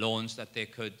loans that they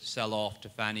could sell off to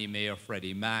Fannie Mae or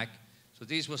Freddie Mac. So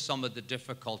these were some of the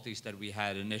difficulties that we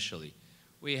had initially.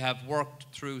 We have worked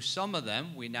through some of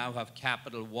them. We now have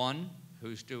Capital One,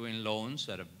 who's doing loans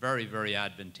at a very, very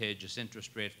advantageous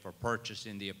interest rate for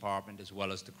purchasing the apartment, as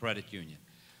well as the credit union.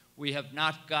 We have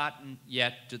not gotten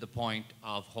yet to the point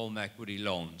of home equity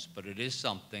loans, but it is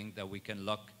something that we can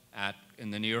look at in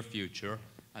the near future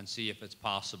and see if it's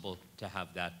possible to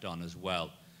have that done as well.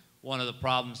 One of the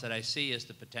problems that I see is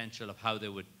the potential of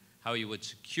how you would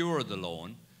secure the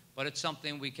loan, but it's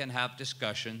something we can have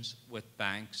discussions with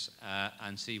banks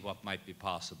and see what might be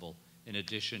possible in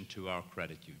addition to our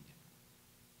credit union.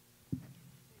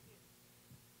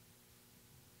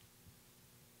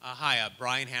 Hi,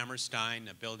 Brian Hammerstein,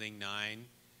 Building 9,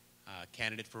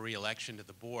 candidate for re-election to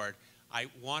the board. I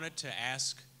wanted to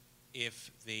ask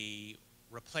if the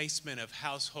replacement of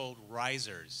household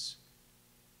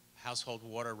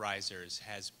water risers,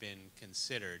 has been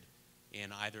considered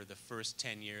in either the first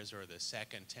 10 years or the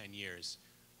second 10 years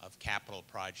of capital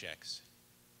projects.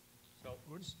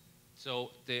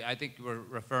 So I think we're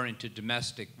referring to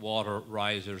domestic water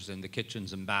risers in the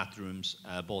kitchens and bathrooms,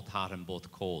 both hot and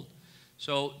both cold.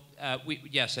 So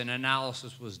yes, an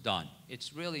analysis was done.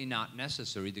 It's really not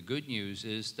necessary. The good news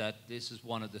is that this is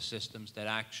one of the systems that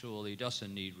actually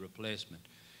doesn't need replacement.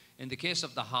 In the case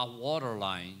of the hot water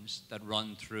lines that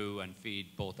run through and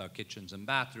feed both our kitchens and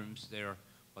bathrooms, they're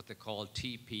what they call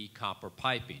TP copper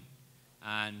piping.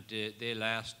 And they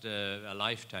last a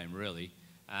lifetime, really.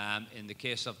 In the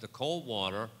case of the cold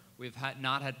water, we've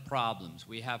not had problems.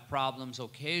 We have problems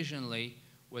occasionally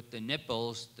with the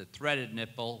nipples, the threaded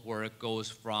nipple, where it goes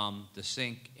from the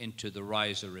sink into the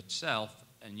riser itself,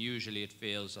 and usually it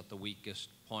fails at the weakest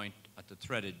point at the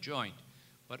threaded joint.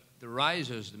 But the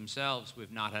risers themselves,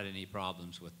 we've not had any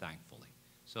problems with, thankfully.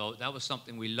 So that was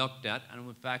something we looked at, and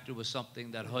in fact, it was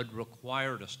something that HUD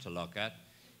required us to look at,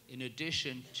 in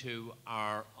addition to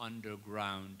our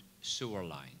underground sewer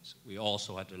lines. We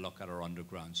also had to look at our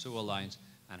underground sewer lines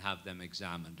and have them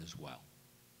examined as well.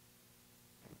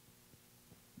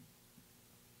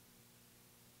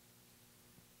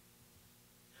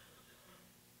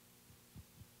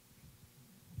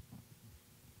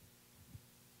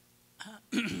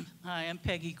 Hi, I'm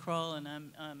Peggy Kroll, and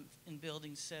I'm in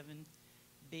Building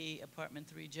 7B, Apartment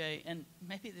 3J. And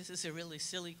maybe this is a really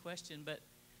silly question, but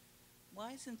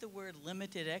why isn't the word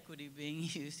limited equity being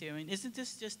used here? I mean, isn't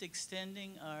this just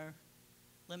extending our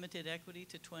limited equity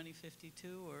to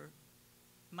 2052? Or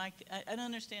I don't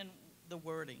understand the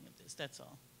wording of this, that's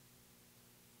all.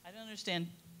 I don't understand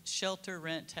shelter,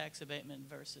 rent, tax abatement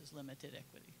versus limited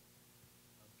equity.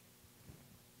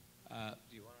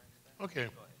 Do you want to Okay. Go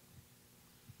ahead.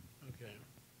 Okay.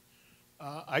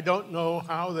 I don't know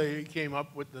how they came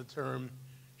up with the term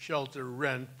shelter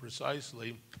rent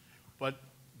precisely, but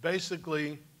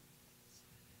basically,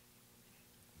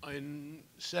 in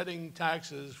setting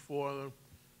taxes for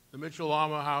the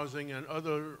Mitchell-Armour housing and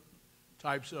other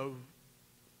types of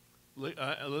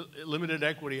limited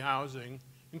equity housing,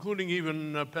 including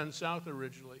even Penn South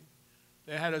originally,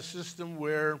 they had a system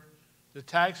where the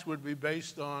tax would be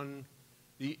based on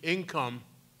the income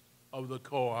of the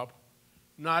co-op,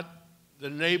 not the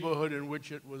neighborhood in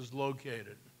which it was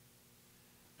located.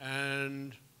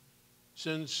 And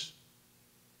since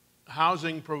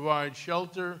housing provides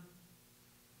shelter,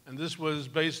 and this was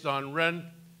based on rent,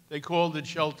 they called it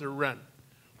shelter rent.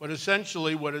 But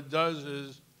essentially what it does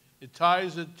is it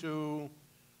ties it to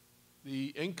the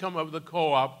income of the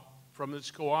co-op from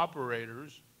its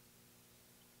cooperators,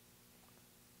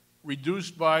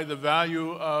 reduced by the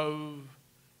value of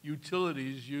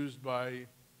utilities used by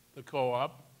the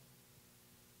co-op,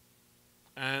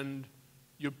 and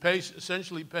you're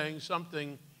essentially paying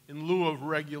something in lieu of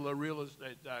regular real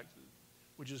estate taxes,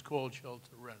 which is called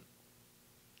shelter rent.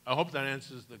 I hope that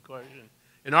answers the question.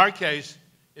 In our case,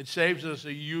 it saves us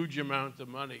a huge amount of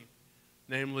money.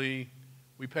 Namely,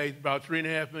 we paid about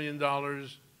 $3.5 million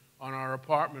on our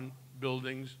apartment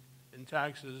buildings in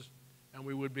taxes, and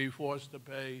we would be forced to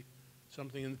pay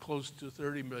something in close to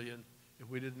 $30 million if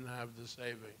we didn't have the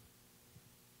saving.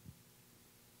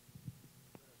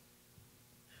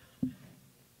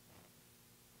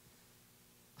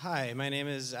 Hi, my name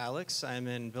is Alex. I'm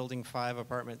in Building 5,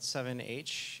 Apartment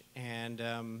 7H, and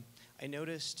I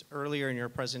noticed earlier in your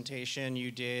presentation you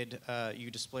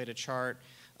displayed a chart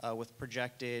with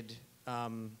projected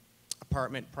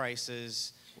apartment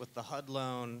prices with the HUD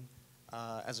loan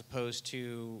as opposed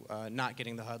to not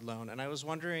getting the HUD loan. And I was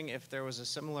wondering if there was a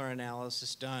similar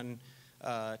analysis done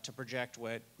to project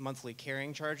what monthly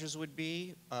carrying charges would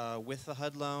be with the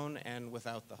HUD loan and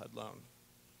without the HUD loan.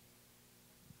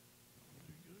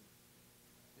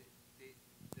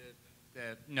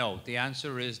 No, the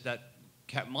answer is that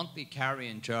monthly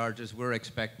carrying charges we're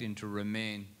expecting to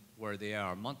remain where they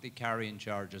are. Monthly carrying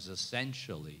charges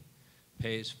essentially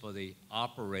pays for the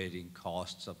operating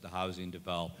costs of the housing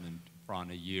development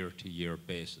on a year-to-year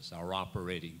basis, our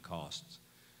operating costs.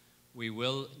 We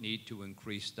will need to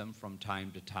increase them from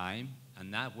time to time,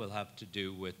 and that will have to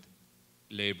do with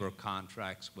labor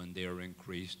contracts when they're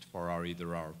increased for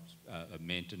either our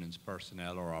maintenance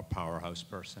personnel or our powerhouse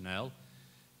personnel,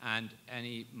 and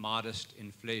any modest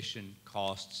inflation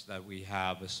costs that we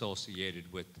have associated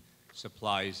with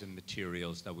supplies and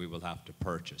materials that we will have to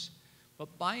purchase.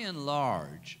 But by and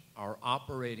large, our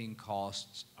operating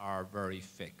costs are very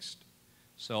fixed.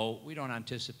 So we don't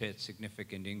anticipate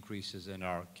significant increases in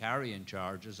our carrying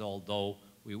charges, although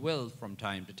we will from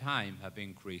time to time have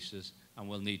increases and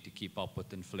we'll need to keep up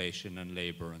with inflation and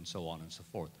labor and so on and so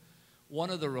forth. One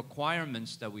of the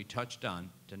requirements that we touched on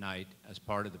tonight as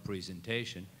part of the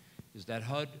presentation is that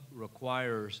HUD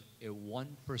requires a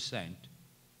 1%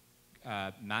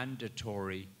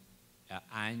 mandatory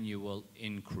annual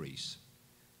increase.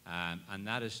 And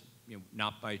that is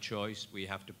not by choice. We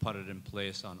have to put it in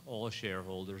place on all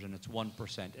shareholders, and it's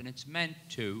 1%. And it's meant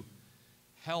to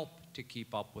help to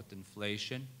keep up with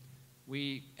inflation.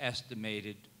 We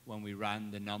estimated when we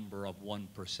ran the number of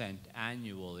 1%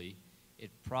 annually,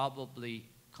 it probably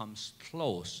comes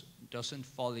close, doesn't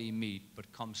fully meet,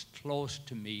 but comes close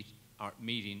to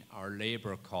meeting our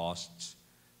labor costs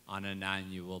on an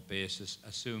annual basis,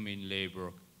 assuming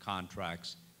labor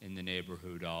contracts in the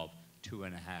neighborhood of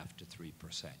 2.5% to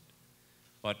 3%.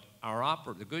 But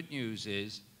the good news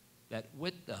is that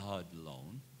with the HUD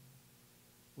loan,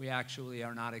 we actually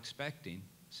are not expecting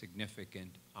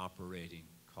significant operating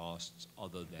costs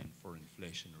other than for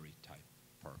inflationary type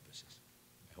purposes.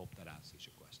 I hope that answers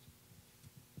your question.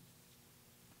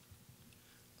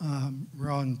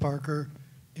 Ron Parker,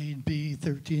 8B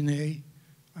 13A.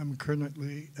 I'm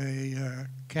currently a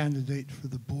candidate for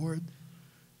the board.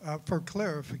 For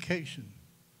clarification,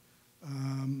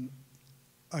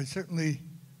 I certainly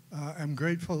am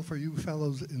grateful for you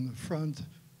fellows in the front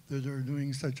that are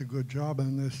doing such a good job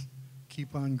on this.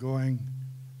 Keep on going.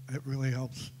 It really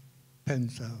helps Penn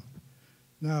South.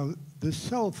 Now, the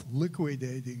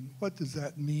self-liquidating, what does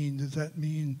that mean? Does that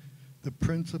mean the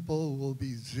principal will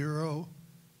be zero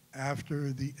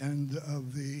after the end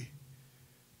of the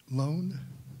loan?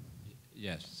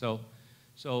 Yes. So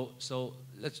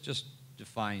let's just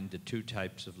define the two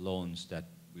types of loans that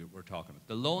we're talking about.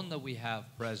 The loan that we have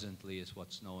presently is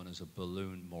what's known as a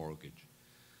balloon mortgage.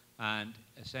 And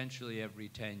essentially every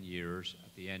 10 years,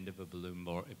 at the end of a balloon,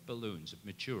 it balloons, it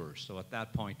matures. So at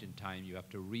that point in time, you have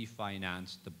to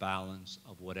refinance the balance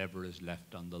of whatever is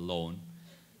left on the loan.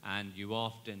 And you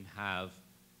often have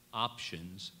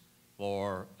options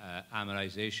for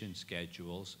amortization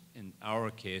schedules. In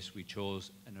our case, we chose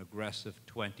an aggressive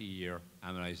 20-year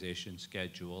amortization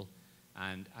schedule,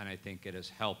 and I think it has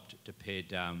helped to pay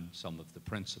down some of the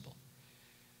principal.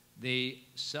 The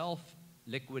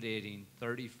self-liquidating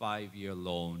 35-year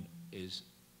loan is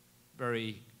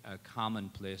very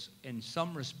commonplace, in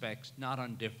some respects not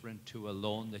undifferent to a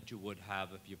loan that you would have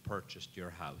if you purchased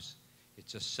your house.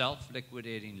 It's a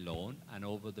self-liquidating loan, and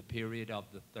over the period of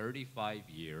the 35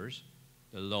 years,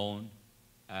 the loan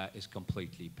is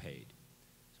completely paid.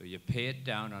 So you pay it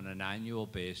down on an annual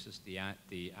basis. The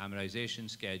amortization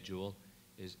schedule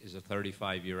is a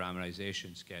 35-year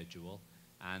amortization schedule,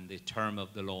 and the term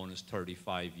of the loan is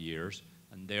 35 years,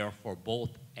 and therefore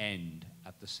both end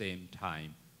at the same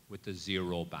time with a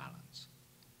zero balance.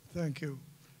 Thank you.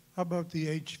 How about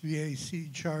the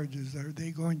HVAC charges? Are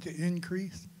they going to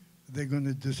increase? Are they going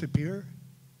to disappear?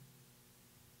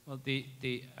 Well,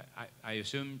 I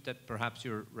assume that perhaps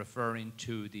you're referring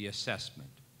to the assessment.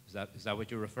 Is that what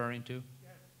you're referring to?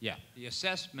 Yes. Yeah. The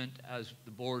assessment, as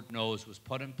the board knows, was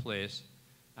put in place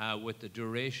with the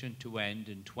duration to end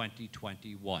in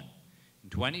 2021. In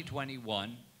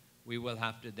 2021, we will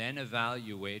have to then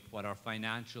evaluate what our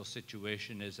financial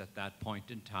situation is at that point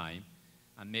in time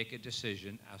and make a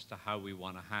decision as to how we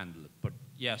want to handle it. But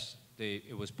yes,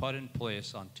 it was put in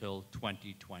place until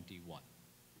 2021.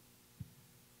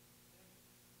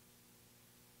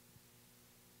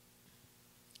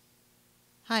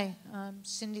 Hi, I'm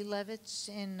Cindy Levitz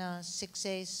in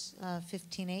 6A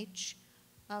 15H.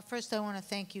 First, I want to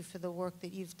thank you for the work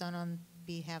that you've done on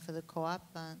behalf of the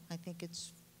co-op. I think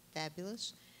it's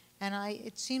fabulous. And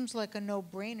it seems like a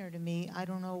no-brainer to me. I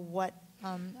don't know what,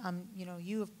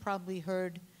 you have probably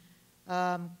heard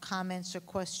comments or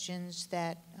questions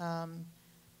that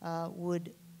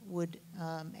would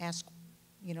ask,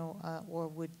 or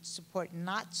would support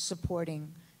not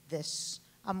supporting this.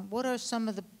 What are some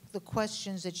of the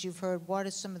questions that you've heard? What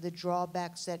are some of the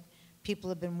drawbacks that people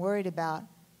have been worried about?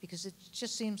 Because it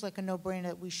just seems like a no-brainer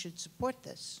that we should support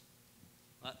this.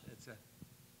 Well,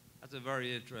 that's a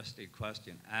very interesting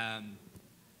question. I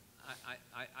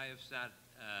have sat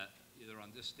either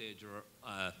on this stage or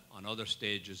on other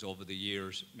stages over the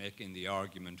years making the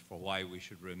argument for why we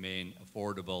should remain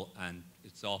affordable, and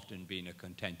it's often been a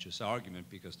contentious argument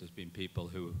because there's been people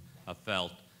who have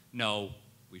felt, no,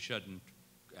 we shouldn't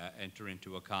enter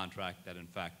into a contract, that in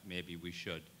fact maybe we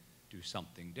should do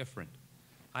something different.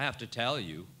 I have to tell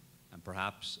you, and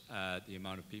perhaps the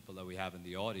amount of people that we have in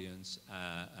the audience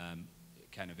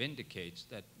kind of indicates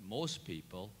that most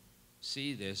people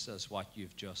see this as what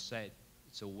you've just said.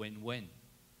 It's a win-win.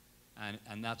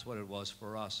 And that's what it was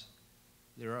for us.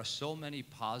 There are so many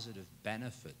positive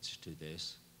benefits to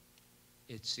this.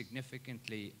 It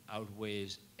significantly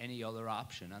outweighs any other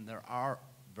option, and there are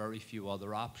very few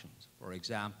other options. For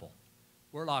example,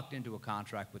 we're locked into a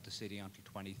contract with the city until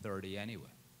 2030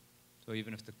 anyway. So So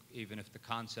even if the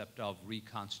concept of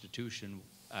reconstitution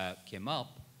came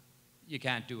up, you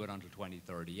can't do it under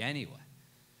 2030 anyway.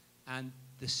 And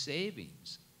the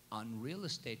savings on real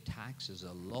estate taxes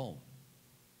alone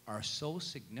are so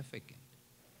significant.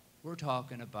 We're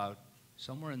talking about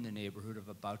somewhere in the neighborhood of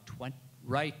about 20,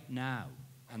 right now,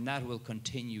 and that will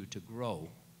continue to grow,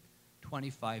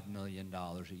 $25 million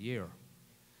a year.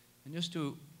 And just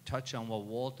to touch on what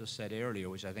Walter said earlier,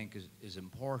 which I think is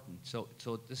important. So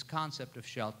this concept of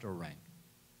shelter rent.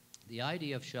 The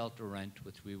idea of shelter rent,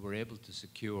 which we were able to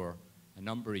secure a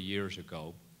number of years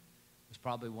ago, was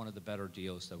probably one of the better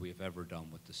deals that we've ever done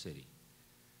with the city.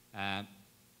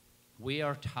 We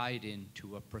are tied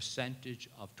into a percentage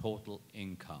of total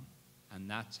income, and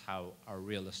that's how our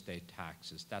real estate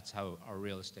taxes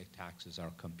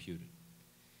are computed.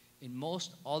 In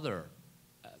most other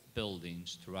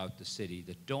buildings throughout the city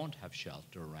that don't have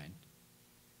shelter rent,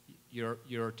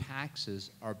 your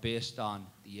taxes are based on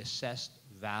the assessed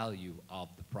value of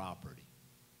the property.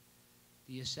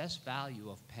 The assessed value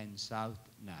of Penn South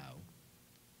now,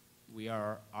 we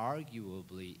are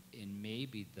arguably in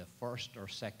maybe the first or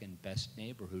second best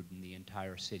neighborhood in the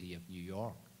entire city of New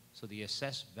York. So the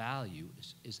assessed value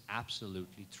is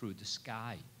absolutely through the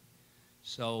sky.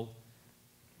 So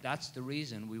that's the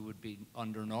reason we would be,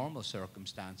 under normal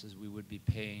circumstances, we would be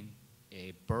paying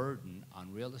a burden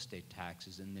on real estate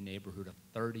taxes in the neighborhood of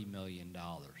 $30 million,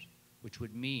 which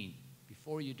would mean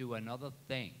before you do another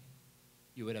thing,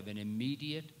 you would have an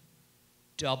immediate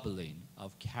doubling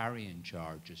of carrying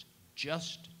charges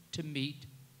just to meet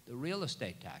the real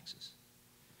estate taxes.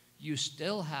 You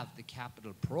still have the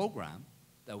capital program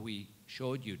that we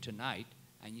showed you tonight,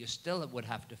 and you still would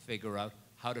have to figure out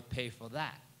how to pay for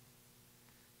that.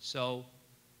 So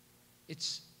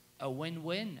it's a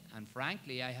win-win, and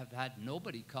frankly, I have had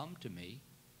nobody come to me,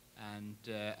 and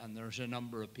there's a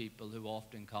number of people who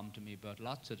often come to me about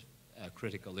lots of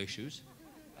critical issues,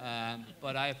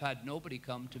 but I've had nobody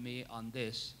come to me on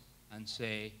this and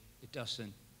say it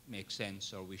doesn't make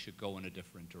sense or we should go in a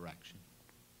different direction,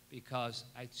 because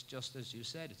it's just as you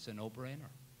said, it's a no-brainer.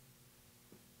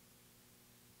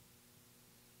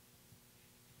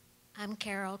 I'm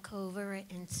Carol Cover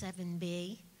in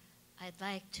 7B. I'd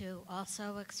like to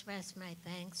also express my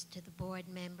thanks to the board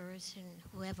members and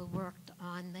whoever worked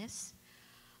on this.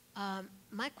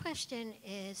 My question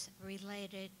is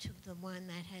related to the one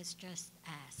that has just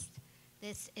asked.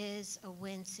 This is a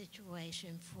win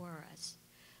situation for us,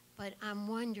 but I'm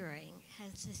wondering,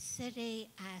 has the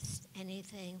city asked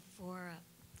anything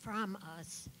from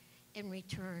us in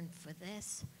return for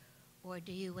this, or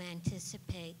do you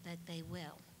anticipate that they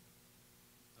will?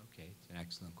 Okay, it's an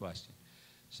excellent question.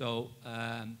 So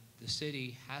the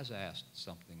city has asked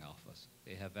something of us.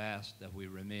 They have asked that we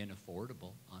remain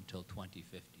affordable until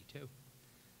 2052.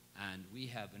 And we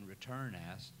have in return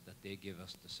asked that they give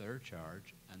us the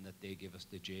surcharge and that they give us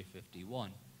the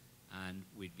J51. And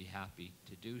we'd be happy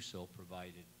to do so,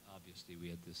 provided, obviously, we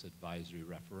had this advisory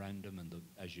referendum, and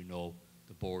as you know,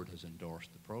 the board has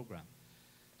endorsed the program.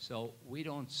 So we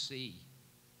don't see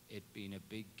it being a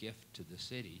big gift to the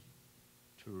city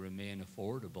to remain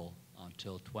affordable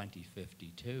until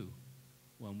 2052,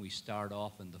 when we start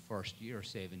off in the first year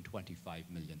saving $25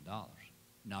 million,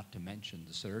 not to mention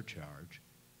the surcharge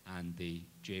and the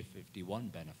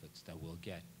J51 benefits that we'll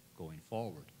get going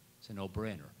forward. It's a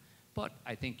no-brainer. But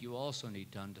I think you also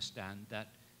need to understand that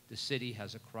the city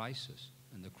has a crisis,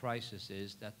 and the crisis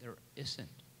is that there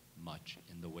isn't much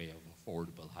in the way of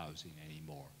affordable housing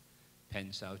anymore.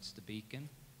 Penn South's the beacon,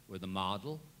 we're the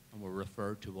model, and we're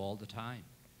referred to all the time.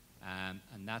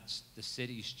 And that's the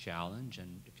city's challenge,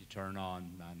 and if you turn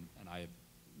on, and I have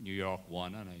New York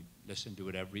One, and I listen to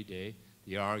it every day,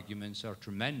 the arguments are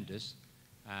tremendous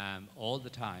all the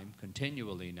time,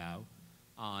 continually now,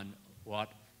 on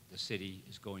what the city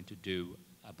is going to do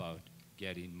about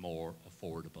getting more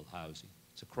affordable housing.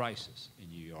 It's a crisis in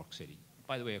New York City.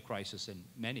 By the way, a crisis in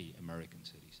many American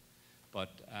cities.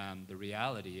 But the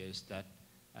reality is that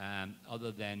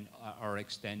other than our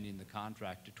extending the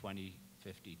contract to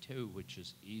 2052, which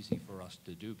is easy for us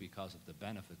to do because of the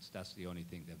benefits, that's the only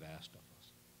thing they've asked of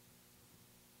us.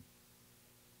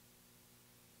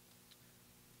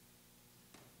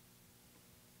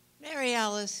 Mary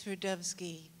Alice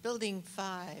Rudovsky, Building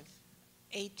 5,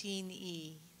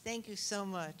 18E. Thank you so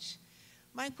much.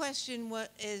 My question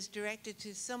is directed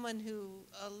to someone who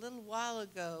a little while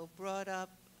ago brought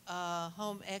up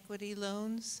home equity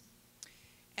loans.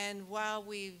 And while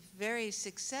we've very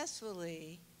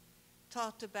successfully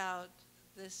talked about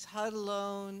this HUD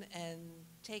loan and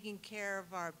taking care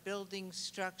of our building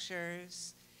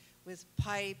structures with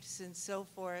pipes and so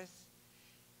forth,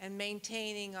 and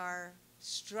maintaining our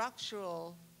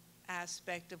structural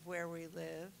aspect of where we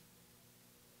live.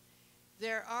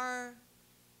 There are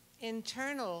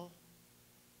internal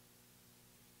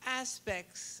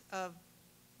aspects of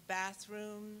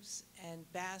bathrooms and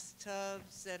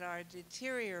bathtubs that are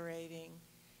deteriorating.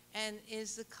 And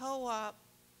is the co-op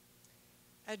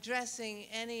addressing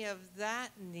any of that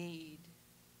need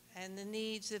and the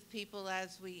needs of people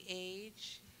as we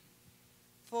age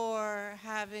for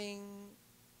having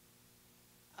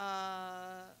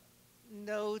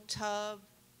no tub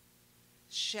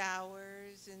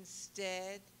showers,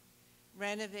 instead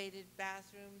renovated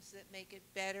bathrooms that make it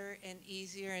better and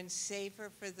easier and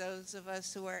safer for those of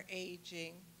us who are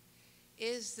aging?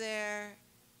 Is there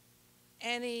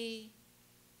any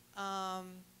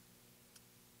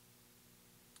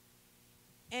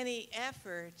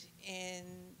effort in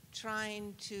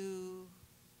trying to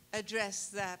address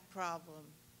that problem?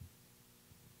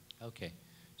 Okay,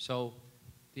 so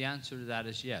the answer to that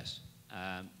is yes.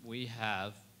 We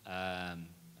have, a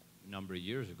number of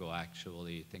years ago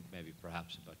actually, I think maybe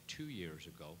perhaps about 2 years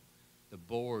ago, the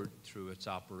board through its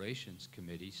operations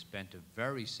committee spent a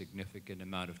very significant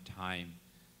amount of time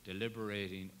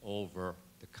deliberating over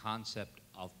the concept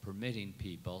of permitting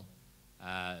people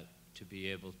to be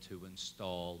able to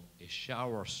install a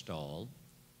shower stall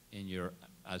in your,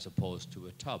 as opposed to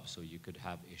a tub. So you could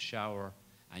have a shower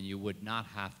and you would not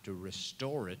have to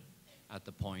restore it at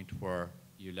the point where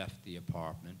you left the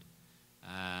apartment.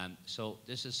 So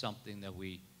this is something that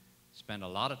we spent a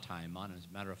lot of time on. As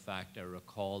a matter of fact, I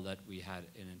recall that we had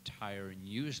an entire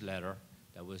newsletter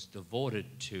that was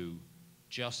devoted to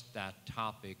just that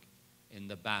topic in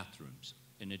the bathrooms.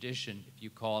 In addition, if you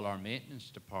call our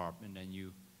maintenance department and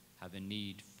you have a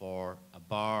need for a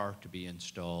bar to be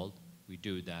installed, we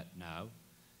do that now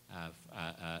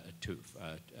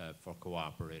for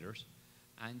cooperators.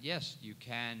 And yes, you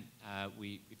can,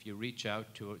 if you reach out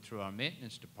through our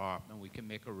maintenance department, we can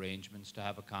make arrangements to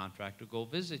have a contractor go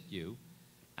visit you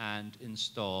and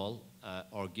install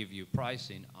or give you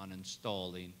pricing on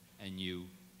installing a new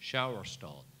shower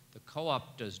stall. The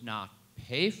co-op does not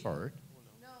pay for it.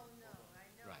 No, I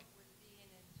know Right. it would be an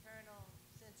internal,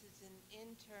 since it's an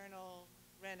internal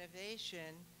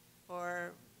renovation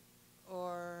or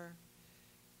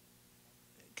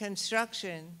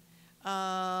construction.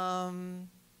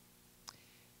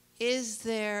 Is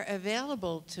there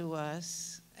available to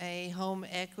us a home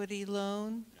equity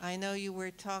loan? I know you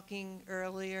were talking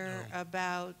earlier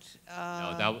about...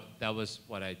 No, that was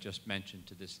what I just mentioned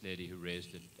to this lady who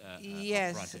raised it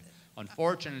yes. up front.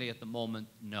 Unfortunately, at the moment,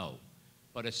 no.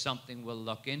 But it's something we'll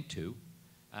look into.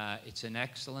 It's an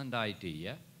excellent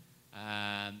idea.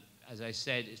 As I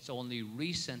said, it's only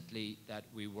recently that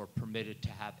we were permitted to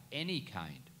have any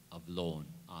kind of loan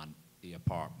on the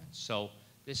apartment. So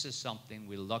this is something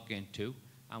we'll look into,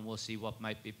 and we'll see what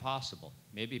might be possible.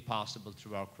 Maybe possible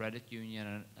through our credit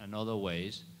union and other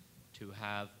ways to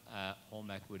have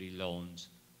home equity loans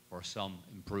for some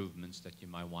improvements that you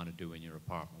might want to do in your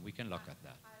apartment. We can look at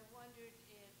that.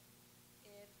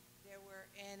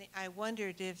 I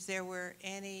wondered if there were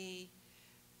any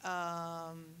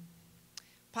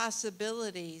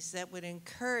possibilities that would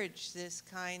encourage this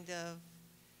kind of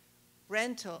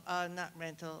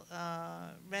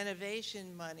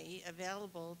renovation money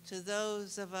available to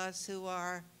those of us who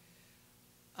are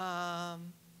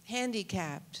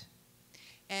handicapped.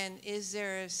 And is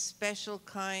there a special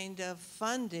kind of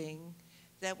funding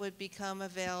that would become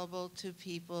available to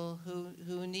people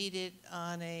who need it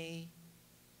on a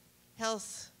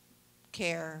health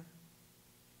care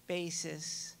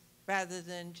basis rather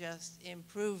than just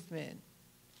improvement?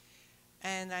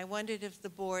 And I wondered if the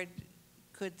board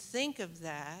could think of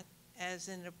that as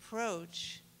an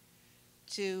approach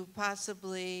to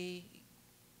possibly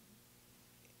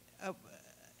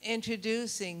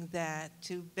introducing that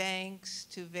to banks,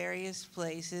 to various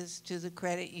places, to the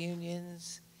credit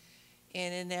unions,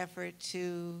 in an effort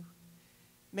to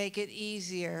make it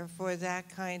easier for that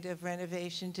kind of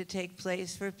renovation to take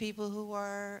place for people who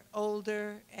are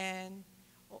older and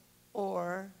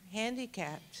or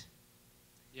handicapped.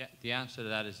 Yeah, the answer to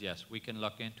that is yes. We can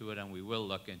look into it, and we will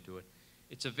look into it.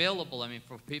 It's available, I mean,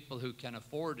 for people who can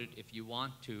afford it. If you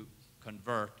want to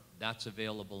convert, that's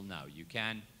available now. You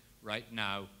can, right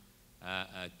now,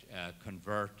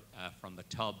 convert from the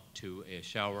tub to a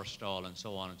shower stall and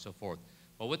so on and so forth.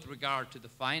 But with regard to the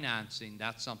financing,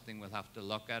 that's something we'll have to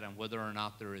look at, and whether or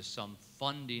not there is some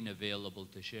funding available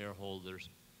to shareholders,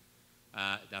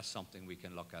 that's something we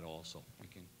can look at also. We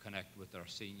can connect with our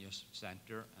seniors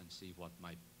center and see what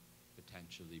might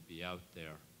potentially be out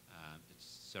there. It's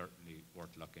certainly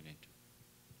worth looking into.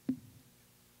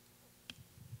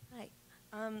 Hi.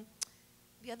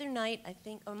 The other night, I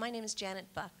think, my name is Janet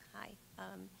Buck. Hi.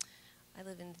 I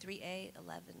live in 3A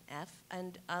 11F.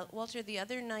 And Walter, the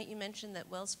other night you mentioned that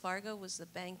Wells Fargo was the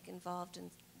bank involved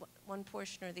in one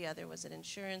portion or the other. Was it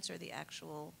insurance or the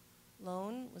actual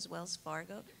loan? Was Wells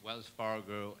Fargo? Wells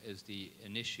Fargo is the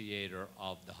initiator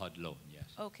of the HUD loan, yes.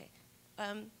 Okay.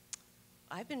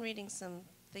 I've been reading some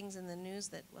things in the news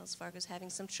that Wells Fargo's having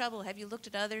some trouble. Have you looked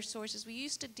at other sources? We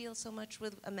used to deal so much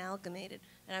with Amalgamated,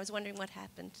 and I was wondering what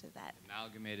happened to that.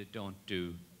 Amalgamated don't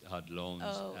do HUD loans,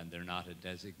 Oh. and they're not a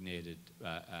designated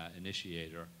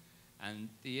initiator. And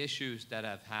the issues that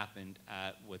have happened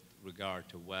with regard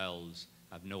to Wells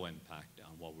have no impact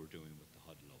on what we're doing with the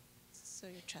HUD loan. So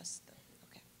you trust them.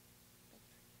 Okay.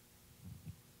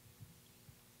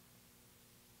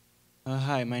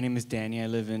 Hi, my name is Danny. I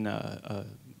live in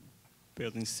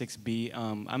building 6B.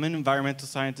 I'm an environmental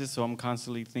scientist, so I'm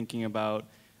constantly thinking about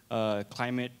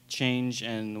climate change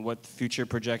and what future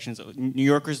projections. New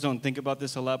Yorkers don't think about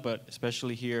this a lot, but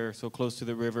especially here, so close to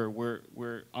the river,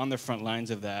 we're on the front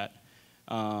lines of that.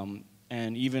 And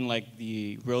even like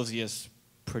the rosiest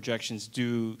projections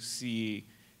do see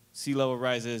sea level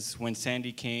rises. When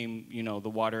Sandy came, you know, the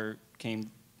water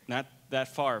came not that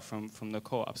far from the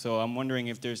co-op. So I'm wondering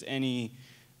if there's any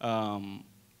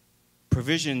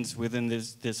provisions within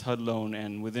this HUD loan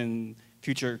and within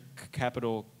future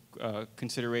capital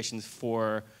considerations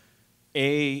for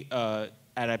A,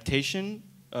 adaptation,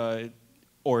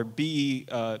 or B,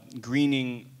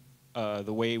 greening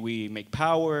the way we make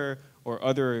power, or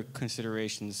other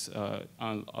considerations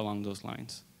along those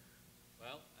lines.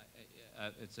 Well,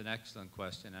 it's an excellent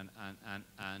question,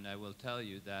 and I will tell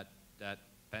you that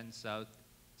Penn South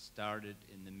started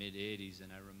in the mid-'80s,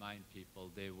 and I remind people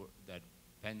that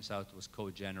Penn South was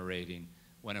co-generating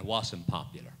when it wasn't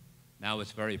popular. Now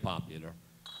it's very popular.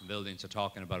 Buildings are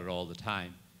talking about it all the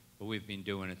time, but we've been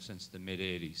doing it since the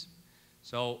mid-'80s.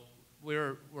 So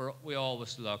we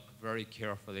always look very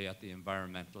carefully at the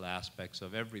environmental aspects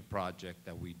of every project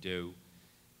that we do.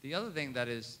 The other thing that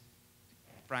is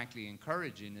frankly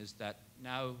encouraging is that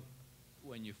now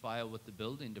when you file with the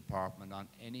building department on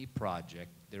any project,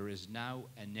 there is now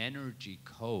an energy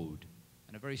code,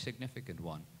 and a very significant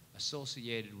one,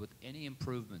 associated with any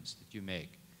improvements that you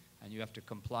make. And you have to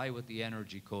comply with the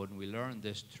energy code, and we learned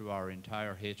this through our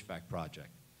entire HVAC project.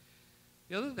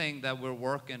 The other thing that we're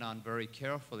working on very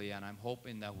carefully, and I'm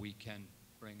hoping that we can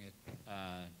bring it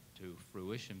to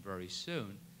fruition very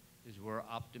soon, is we're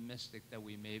optimistic that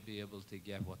we may be able to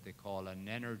get what they call an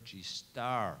Energy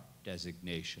Star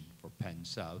designation for Penn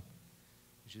South,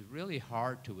 which is really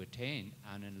hard to attain,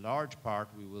 and in large part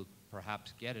we will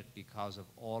perhaps get it because of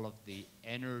all of the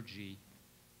energy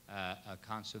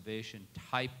conservation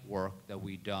type work that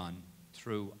we've done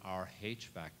through our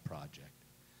HVAC project.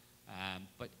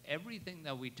 But everything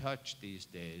that we touch these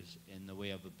days in the way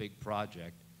of a big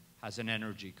project has an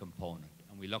energy component,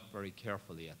 and we look very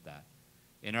carefully at that.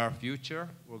 In our future,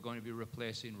 we're going to be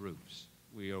replacing roofs.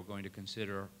 We are going to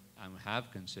consider, and have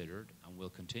considered, and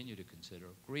will continue to consider,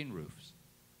 green roofs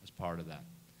as part of that.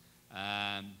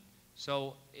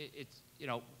 So it's, you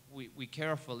know, we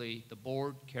carefully, the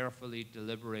board carefully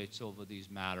deliberates over these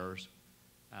matters,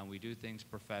 and we do things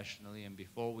professionally, and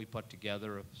before we put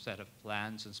together a set of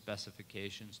plans and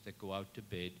specifications that go out to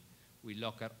bid, we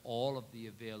look at all of the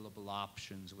available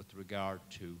options with regard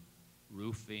to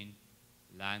roofing,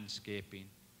 landscaping.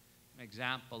 An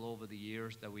example over the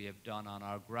years that we have done on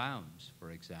our grounds,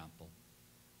 for example,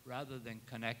 rather than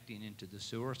connecting into the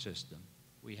sewer system,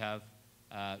 we have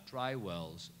dry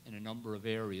wells in a number of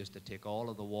areas that take all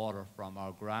of the water from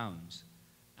our grounds.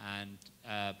 And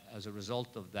as a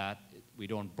result of that, we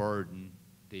don't burden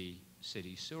the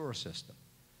city sewer system.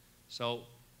 So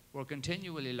we're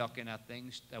continually looking at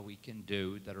things that we can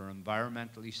do that are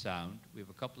environmentally sound. We have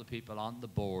a couple of people on the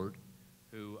board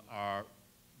who are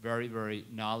very, very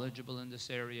knowledgeable in this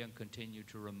area and continue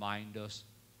to remind us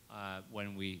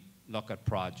when we look at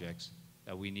projects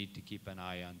that we need to keep an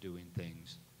eye on doing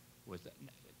things with it.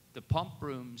 The pump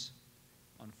rooms,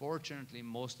 unfortunately,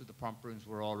 most of the pump rooms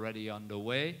were already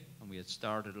underway, and we had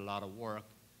started a lot of work.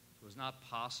 It was not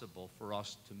possible for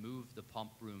us to move the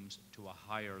pump rooms to a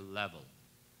higher level.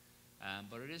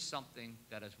 But it is something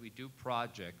that as we do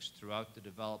projects throughout the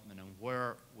development and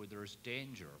where there's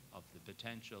danger of the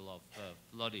potential of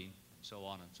flooding and so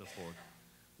on and so forth,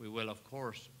 we will, of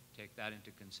course, take that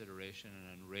into consideration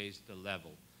and raise the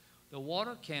level. The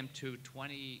water came to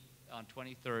on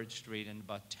 23rd Street and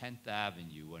about 10th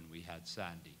Avenue when we had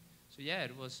Sandy. So yeah,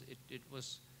 it was,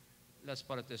 let's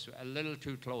put it this way, a little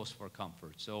too close for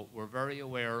comfort. So we're very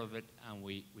aware of it, and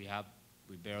we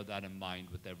bear that in mind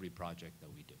with every project that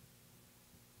we do.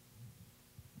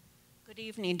 Good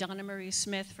evening, Donna Marie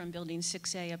Smith from Building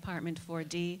 6A, Apartment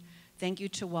 4D. Thank you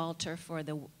to Walter for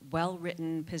the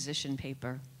well-written position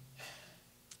paper.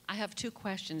 I have two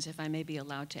questions, if I may be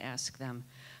allowed to ask them.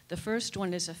 The first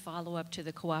one is a follow-up to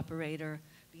the cooperator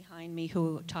behind me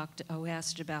who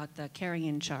asked about the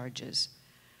carrying charges.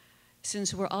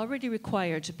 Since we're already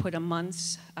required to put a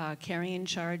month's carrying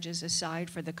charges aside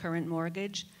for the current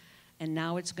mortgage, and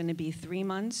now it's going to be 3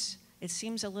 months, it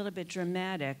seems a little bit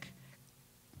dramatic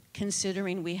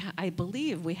considering I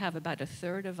believe we have about a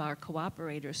third of our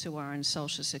cooperators who are on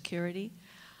Social Security.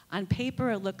 On paper,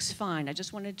 it looks fine. I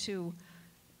just wanted to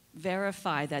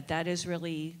verify that that is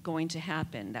really going to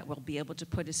happen, that we'll be able to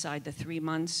put aside the 3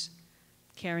 months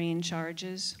carrying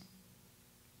charges.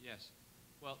 Yes.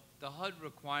 Well, the HUD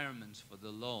requirements for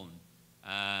the loan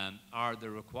are the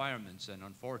requirements, and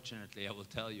unfortunately, I will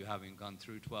tell you, having gone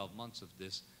through 12 months of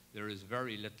this, there is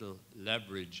very little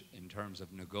leverage in terms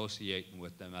of negotiating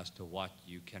with them as to what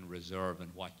you can reserve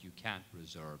and what you can't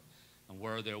reserve. And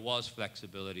where there was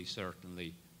flexibility,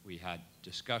 certainly we had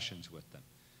discussions with them.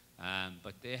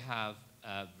 But they have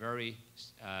very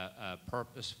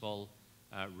purposeful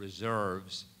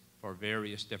reserves for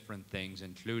various different things,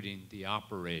 including the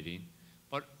operating.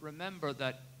 But remember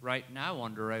that right now,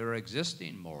 under our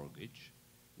existing mortgage,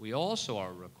 we also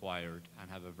are required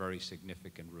and have a very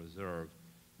significant reserve.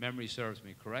 Memory serves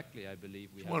me correctly, I believe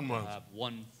we have to have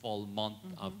 1 full month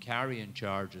of carrying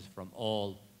charges from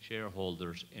all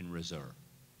shareholders in reserve.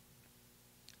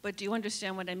 But do you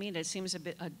understand what I mean? It seems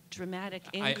a dramatic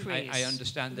increase. I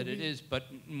understand that it is, but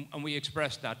and we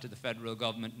expressed that to the federal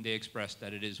government, and they expressed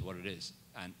that it is what it is.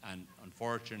 And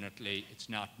unfortunately, it's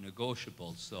not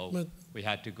negotiable, so we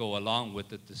had to go along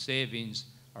with it. The savings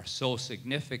are so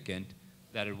significant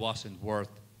that it wasn't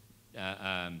worth,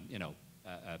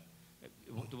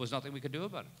 there was nothing we could do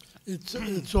about it.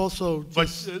 It's also But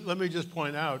let me just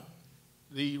point out,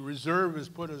 the reserve is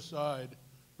put aside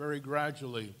very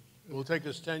gradually. It will take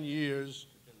us 10 years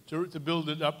to build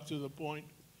it up to the point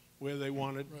where they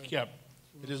want it kept.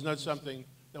 It is not something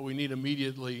that we need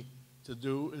immediately to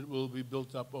do. It will be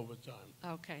built up over time.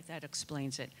 Okay, that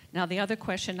explains it. Now, the other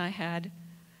question I had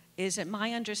is it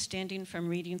my understanding from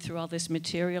reading through all this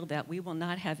material that we will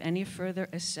not have any further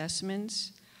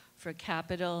assessments for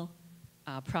capital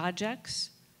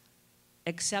projects,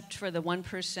 except for the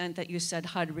 1% that you said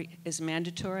HUD is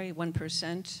mandatory,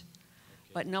 1%,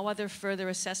 but no other further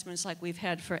assessments like we've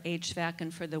had for HVAC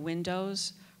and for the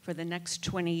windows for the next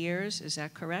 20 years. Is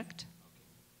that correct?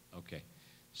 Okay.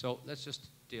 So let's just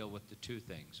deal with the two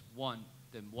things. One,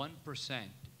 the 1%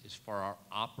 is for our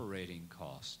operating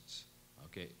costs,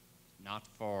 okay, not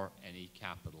for any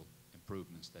capital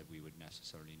improvements that we would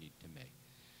necessarily need to make.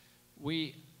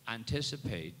 We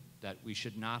anticipate that we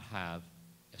should not have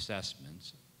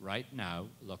assessments right now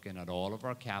looking at all of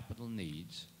our capital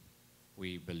needs.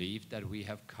 We believe that we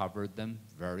have covered them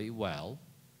very well,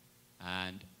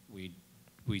 and we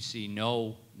see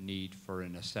no need for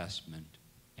an assessment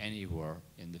anywhere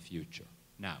in the future.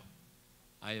 Now,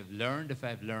 I have learned, if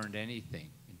I've learned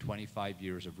anything in 25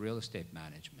 years of real estate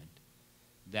management,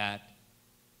 that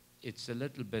it's a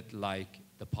little bit like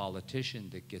the politician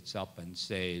that gets up and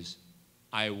says,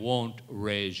 I won't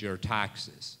raise your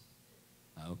taxes,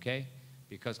 okay?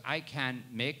 Because I can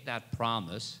make that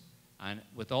promise and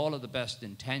with all of the best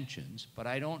intentions, but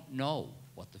I don't know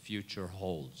what the future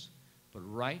holds. But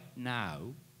right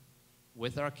now,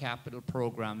 with our capital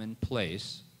program in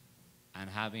place and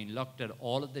having looked at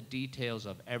all of the details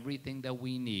of everything that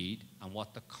we need and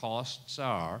what the costs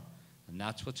are, and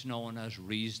that's what's known as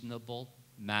reasonable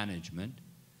management,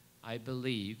 I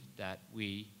believe that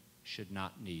we should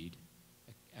not need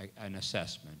an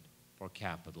assessment for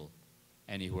capital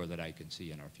anywhere that I can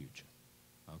see in our future.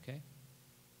 Okay?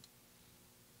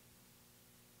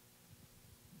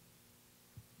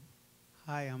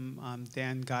 Hi, I'm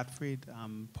Dan Gottfried.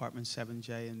 I'm apartment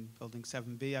 7J in building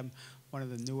 7B. I'm one of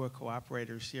the newer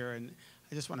cooperators here, and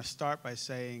I just want to start by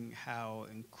saying how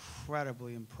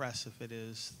incredibly impressive it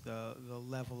is, the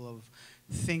level of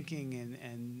thinking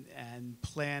and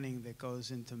planning that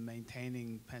goes into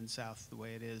maintaining Penn South the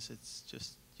way it is. It's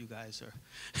just, you guys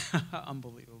are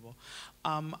unbelievable.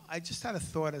 I just had a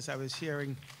thought as I was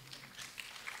hearing.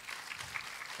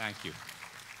 Thank you.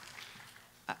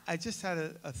 I just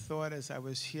had a thought as I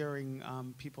was hearing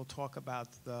people talk about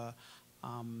the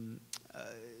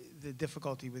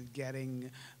difficulty with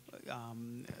getting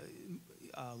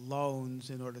loans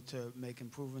in order to make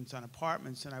improvements on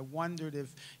apartments. And I wondered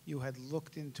if you had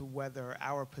looked into whether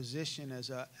our position as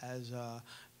a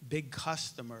big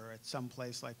customer at some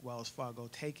place like Wells Fargo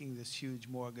taking this huge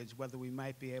mortgage, whether we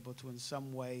might be able to in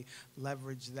some way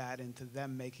leverage that into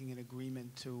them making an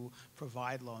agreement to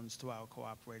provide loans to our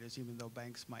cooperators, even though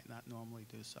banks might not normally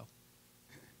do so.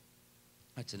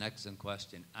 That's an excellent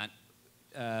question.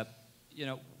 And, you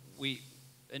know, we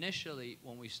initially,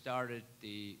 when we started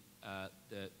the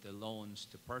loans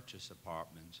to purchase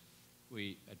apartments,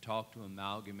 we had talked to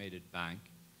Amalgamated Bank,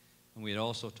 and we had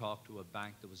also talked to a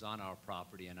bank that was on our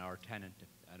property, and our tenant,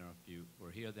 I don't know if you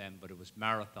were here then, but it was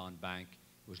Marathon Bank.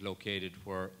 It was located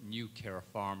where New Care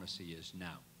Pharmacy is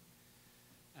now.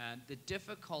 And the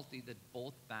difficulty that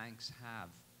both banks have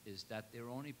is that they're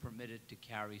only permitted to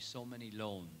carry so many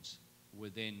loans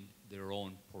within their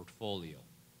own portfolio.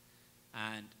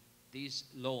 And these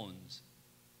loans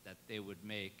that they would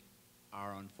make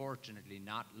are unfortunately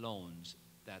not loans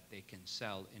that they can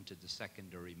sell into the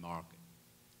secondary market.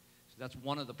 So that's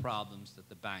one of the problems that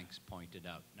the banks pointed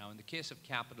out. Now, in the case of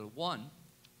Capital One,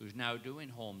 who's now doing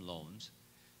home loans,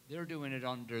 they're doing it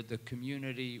under the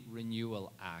Community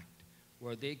Renewal Act,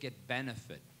 where they get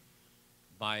benefit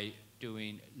by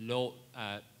doing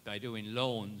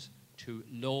loans to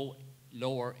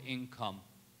lower income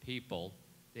people.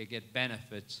 They get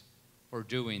benefits for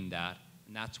doing that,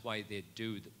 and that's why they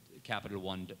do. Capital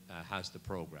One has the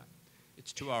program.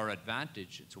 It's to our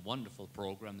advantage. It's a wonderful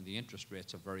program, and the interest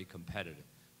rates are very competitive.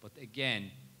 But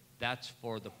again, that's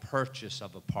for the purchase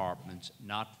of apartments,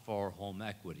 not for home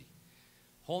equity.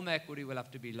 Home equity will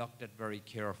have to be looked at very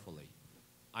carefully.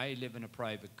 I live in a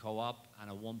private co-op,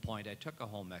 and at one point I took a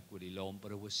home equity loan,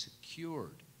 but it was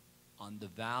secured on the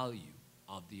value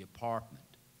of the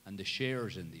apartment and the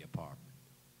shares in the apartment.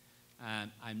 And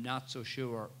I'm not so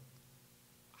sure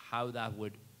how that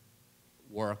would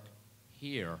work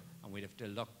here, and we'd have to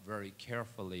look very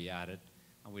carefully at it,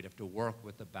 and we'd have to work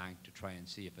with the bank to try and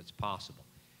see if it's possible.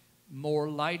 More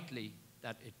likely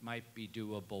that it might be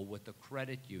doable with the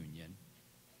credit union,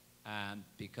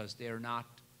 because they're not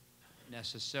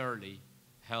necessarily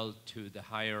held to the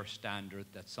higher standard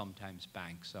that sometimes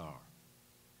banks are.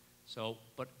 So,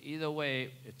 but either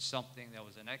way, it's something that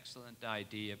was an excellent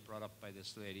idea brought up by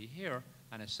this lady here,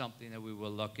 and it's something that we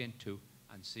will look into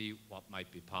and see what might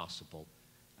be possible.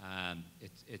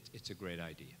 It's a great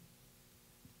idea.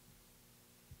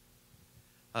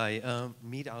 Hi,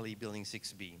 Meet Ali, Building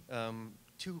 6B.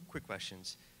 Two quick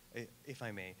questions, if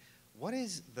I may. What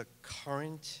is the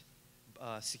current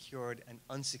secured and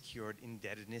unsecured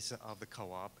indebtedness of the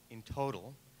co-op in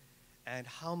total, and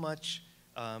how much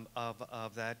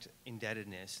of that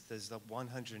indebtedness does the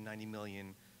 $190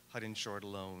 million HUD-insured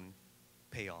loan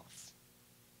pay off?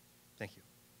 Thank you.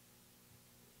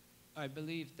 I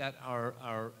believe that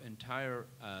our entire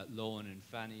loan in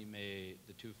Fannie Mae,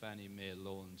 the two Fannie Mae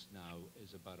loans now,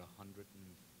 is about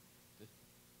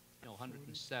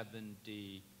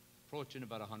 170, approaching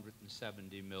about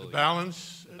 170 million. The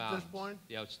balance at this point?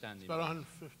 The outstanding. It's about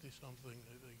 150 something,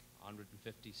 I think.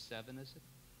 157, is it?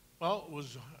 Well, it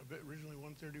was originally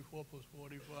 134 plus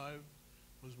 45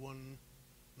 was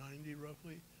 190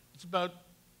 roughly. It's about,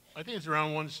 I think it's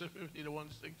around 150 to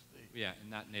 160. Yeah, in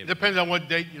that neighborhood. It depends on what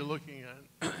date you're looking at.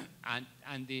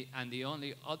 and the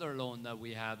only other loan that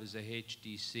we have is a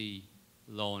HDC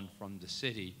loan from the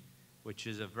city, which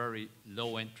is a very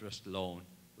low interest loan,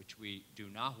 which we do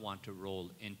not want to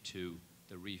roll into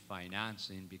the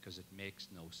refinancing because it makes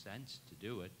no sense to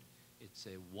do it. It's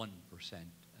a 1%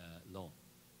 loan.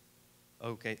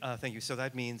 Okay, thank you. So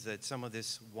that means that some of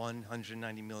this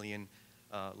 $190 million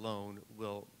loan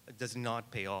does not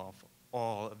pay off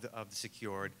all of the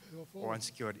secured or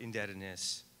unsecured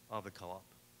indebtedness of the co-op.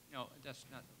 No, that's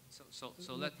not. So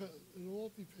It'll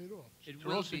all be paid off. It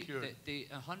will be the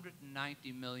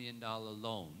 $190 million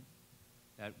loan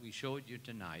that we showed you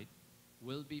tonight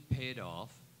will be paid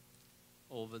off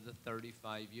over the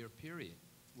 35-year period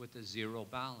with a zero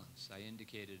balance. I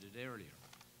indicated it earlier.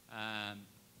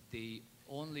 The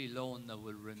only loan that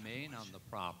will remain on the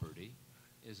property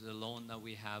is the loan that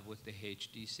we have with the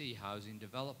HDC, Housing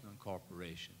Development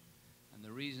Corporation. And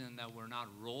the reason that we're not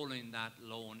rolling that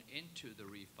loan into the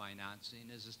refinancing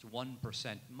is it's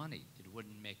 1% money. It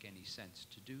wouldn't make any sense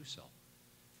to do so.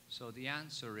 So the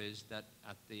answer is that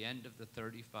at the end of the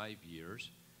 35 years,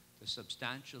 the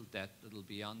substantial debt that will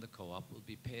be on the co-op will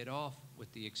be paid off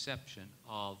with the exception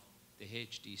of the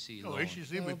HDC loan. Oh,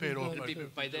 HDC will be paid off.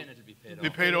 By then it'll be paid off. Be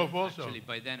paid off also. Actually,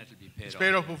 by then it'll be paid off. It's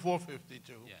paid off for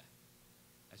 452. Yeah.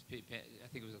 I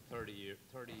think it was a 30-year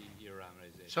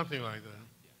amortization. Something like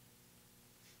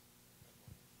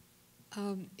that.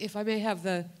 If I may have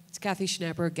it's Kathy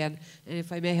Schnapper again, and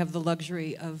if I may have the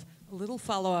luxury of a little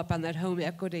follow-up on that home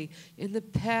equity. In the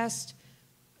past,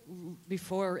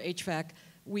 before HVAC,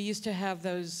 we used to have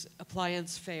those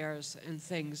appliance fairs and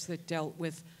things that dealt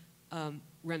with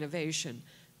renovation.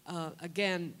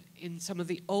 Again, in some of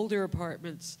the older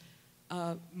apartments,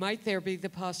 might there be the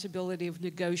possibility of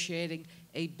negotiating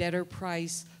a better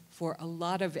price for a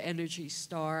lot of Energy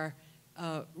Star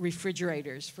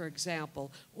refrigerators, for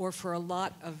example, or for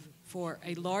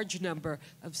a large number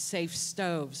of safe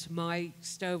stoves? My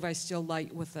stove I still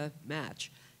light with a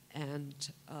match, and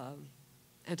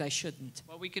I shouldn't.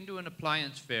 Well, we can do an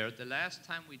appliance fair. The last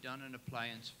time we done an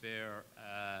appliance fair,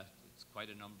 it's quite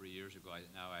a number of years ago.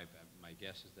 My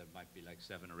guess is that it might be like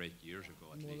 7 or 8 years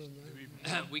ago at least.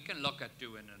 We can look at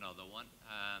doing another one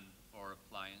for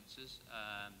appliances.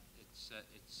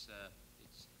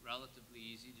 It's relatively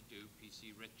easy to do.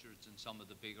 PC Richards and some of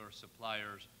the bigger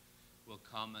suppliers will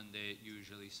come, and they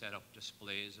usually set up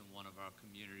displays in one of our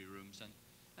community rooms, and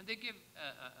they give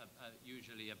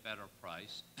usually a better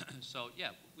price. So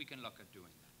yeah, we can look at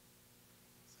doing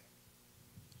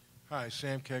that. Hi,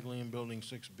 Sam Kegley in Building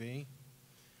 6B.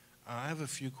 I have a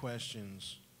few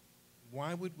questions.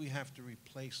 Why would we have to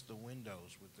replace the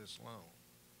windows with this loan?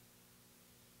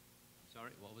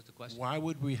 Sorry, what was the question? Why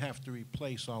would we have to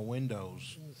replace our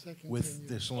windows with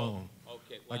this loan? Oh,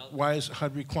 okay, well, like, why is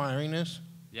HUD requiring this?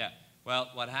 Yeah, well,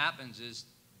 what happens is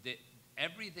that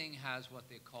everything has what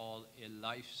they call a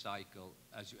life cycle.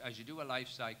 As you do a life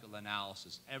cycle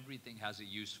analysis, everything has a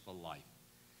useful life.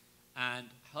 And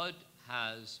HUD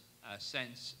has a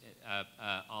sense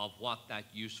of what that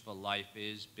useful life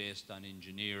is based on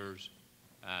engineers'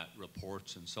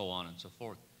 reports and so on and so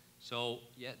forth. So,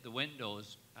 yeah, the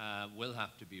windows will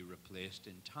have to be replaced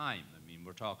in time. I mean,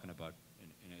 we're talking about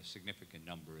in a significant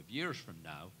number of years from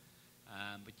now.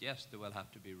 But yes, they will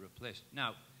have to be replaced.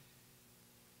 Now,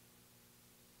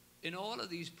 in all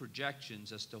of these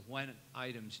projections as to when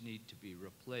items need to be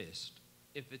replaced,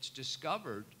 if it's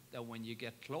discovered that when you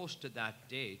get close to that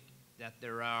date that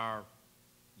there are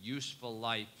useful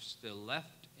life still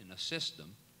left in a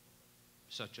system,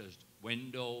 such as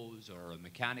windows or a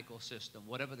mechanical system,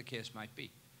 whatever the case might be,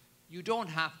 you don't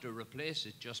have to replace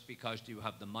it just because you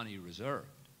have the money reserved.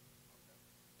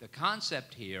 The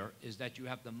concept here is that you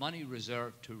have the money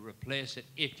reserved to replace it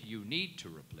if you need to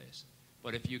replace it.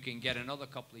 But if you can get another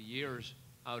couple of years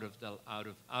out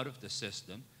of the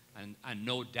system and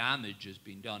no damage has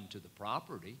been done to the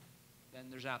property, then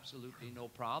there's absolutely no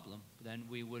problem. Then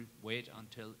we will wait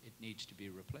until it needs to be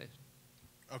replaced.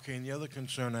 Okay, and the other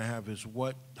concern I have is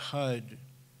what HUD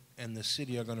and the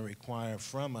city are going to require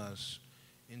from us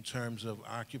in terms of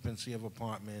occupancy of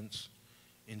apartments,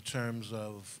 in terms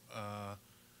of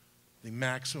the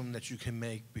maximum that you can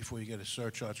make before you get a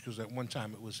surcharge, because at one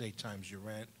time it was 8 times your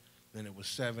rent, then it was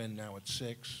 7, now it's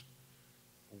 6.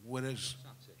 What is? It's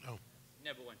not 6. Oh.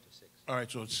 Never went to 6. All right,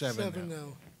 so it's 7 7 now.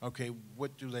 now. Okay,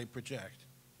 what do they project?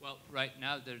 Well, right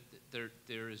now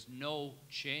there is no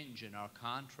change in our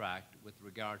contract with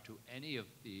regard to any of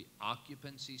the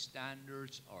occupancy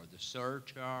standards or the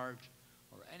surcharge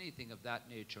or anything of that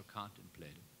nature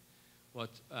contemplated.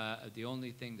 What the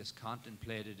only thing that's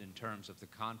contemplated in terms of the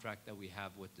contract that we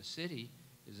have with the city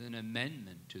is an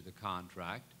amendment to the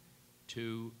contract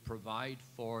to provide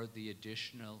for the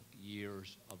additional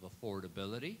years of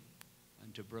affordability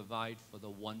and to provide for the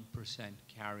 1%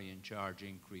 carry-in charge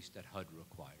increase that HUD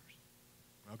requires.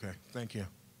 Okay, thank you.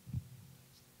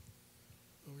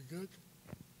 Are we good?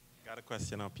 Got a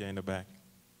question up here in the back.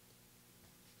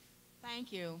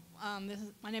 Thank you.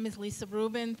 My name is Lisa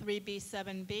Rubin,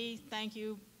 3B7B. Thank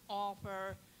you all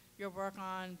for your work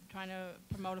on trying to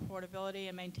promote affordability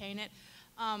and maintain it.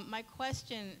 My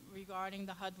question regarding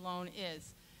the HUD loan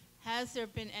is, has there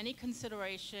been any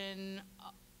consideration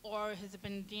or has it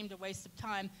been deemed a waste of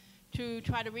time to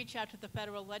try to reach out to the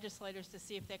federal legislators to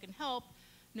see if they can help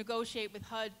negotiate with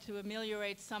HUD to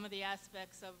ameliorate some of the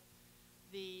aspects of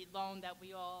the loan that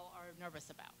we all are nervous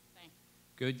about? Thank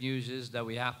you. Good news is that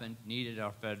we haven't needed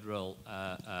our federal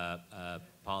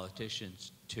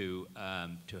politicians to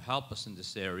help us in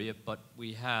this area, but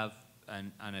we have,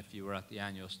 and if you were at the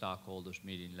annual stockholders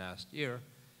meeting last year,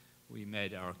 we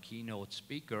made our keynote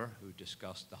speaker, who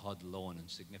discussed the HUD loan in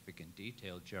significant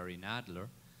detail, Jerry Nadler,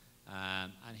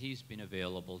 and he's been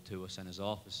available to us, and his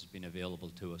office has been available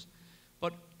to us.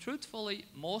 But truthfully,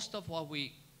 most of what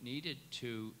we needed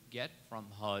to get from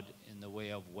HUD in the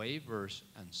way of waivers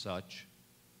and such,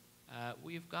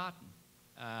 we've gotten.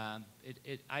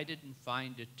 I didn't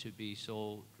find it to be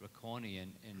so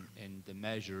draconian in the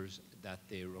measures that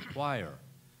they require.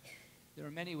 there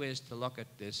are many ways to look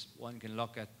at this. One can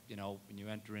look at, you know, when you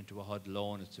enter into a HUD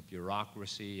loan, it's a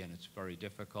bureaucracy and it's very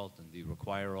difficult and they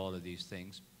require all of these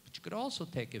things. But you could also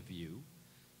take a view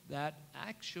that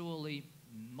actually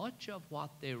much of what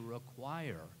they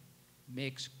require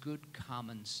makes good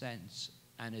common sense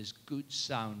and is good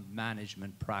sound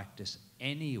management practice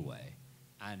anyway,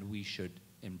 and we should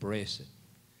embrace it.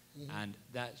 And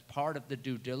that's part of the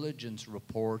due diligence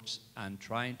reports and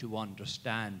trying to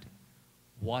understand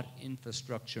what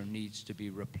infrastructure needs to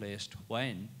be replaced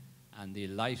when, and the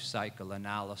life cycle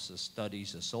analysis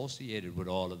studies associated with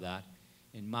all of that,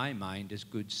 in my mind, is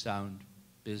good sound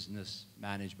business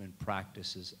management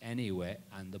practices anyway,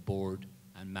 and the board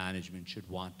and management should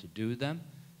want to do them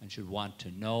and should want to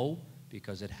know,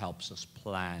 because it helps us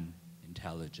plan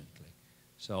intelligently.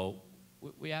 So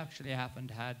we actually haven't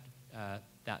had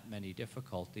that many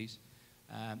difficulties,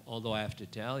 although I have to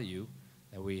tell you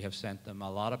that we have sent them a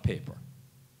lot of paper.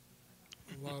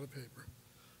 A lot of paper.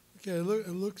 Okay,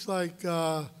 it looks like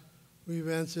we've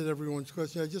answered everyone's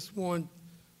question. I just want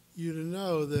you to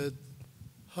know that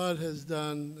HUD has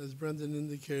done, as Brendan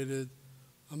indicated,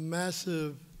 a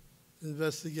massive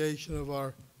investigation of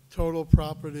our total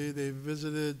property. They've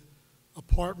visited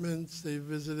apartments, they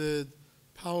visited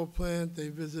power plant, they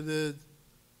visited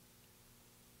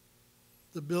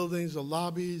the buildings, the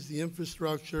lobbies, the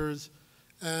infrastructures,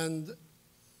 and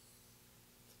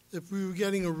if we were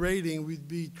getting a rating, we'd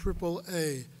be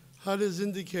AAA. HUD has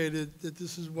indicated that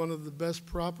this is one of the best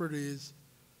properties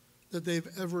that they've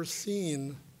ever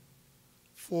seen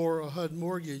for a HUD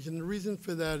mortgage. And the reason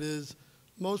for that is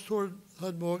most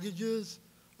HUD mortgages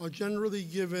are generally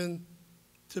given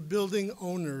to building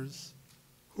owners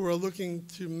who are looking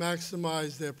to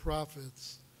maximize their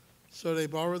profits. So they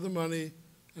borrow the money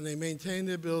and they maintain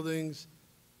their buildings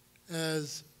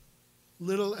as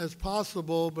little as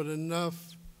possible, but enough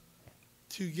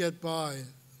to get by.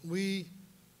 We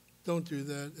don't do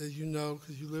that, as you know,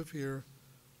 because you live here.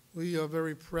 We are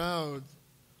very proud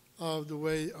of the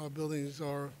way our buildings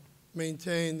are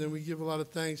maintained, and we give a lot of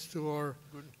thanks to our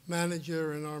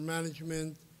manager and our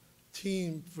management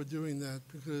team for doing that,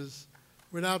 because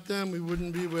without them, we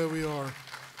wouldn't be where we are.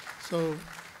 So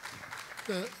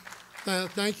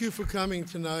thank you for coming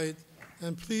tonight,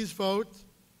 and please vote,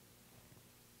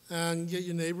 and get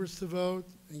your neighbors to vote,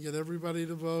 and get everybody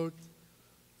to vote,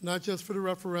 not just for the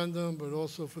referendum, but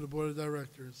also for the Board of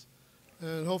Directors.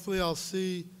 And hopefully I'll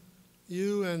see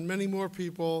you and many more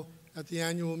people at the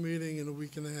annual meeting in a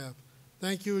week and a half.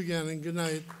 Thank you again, and good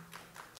night.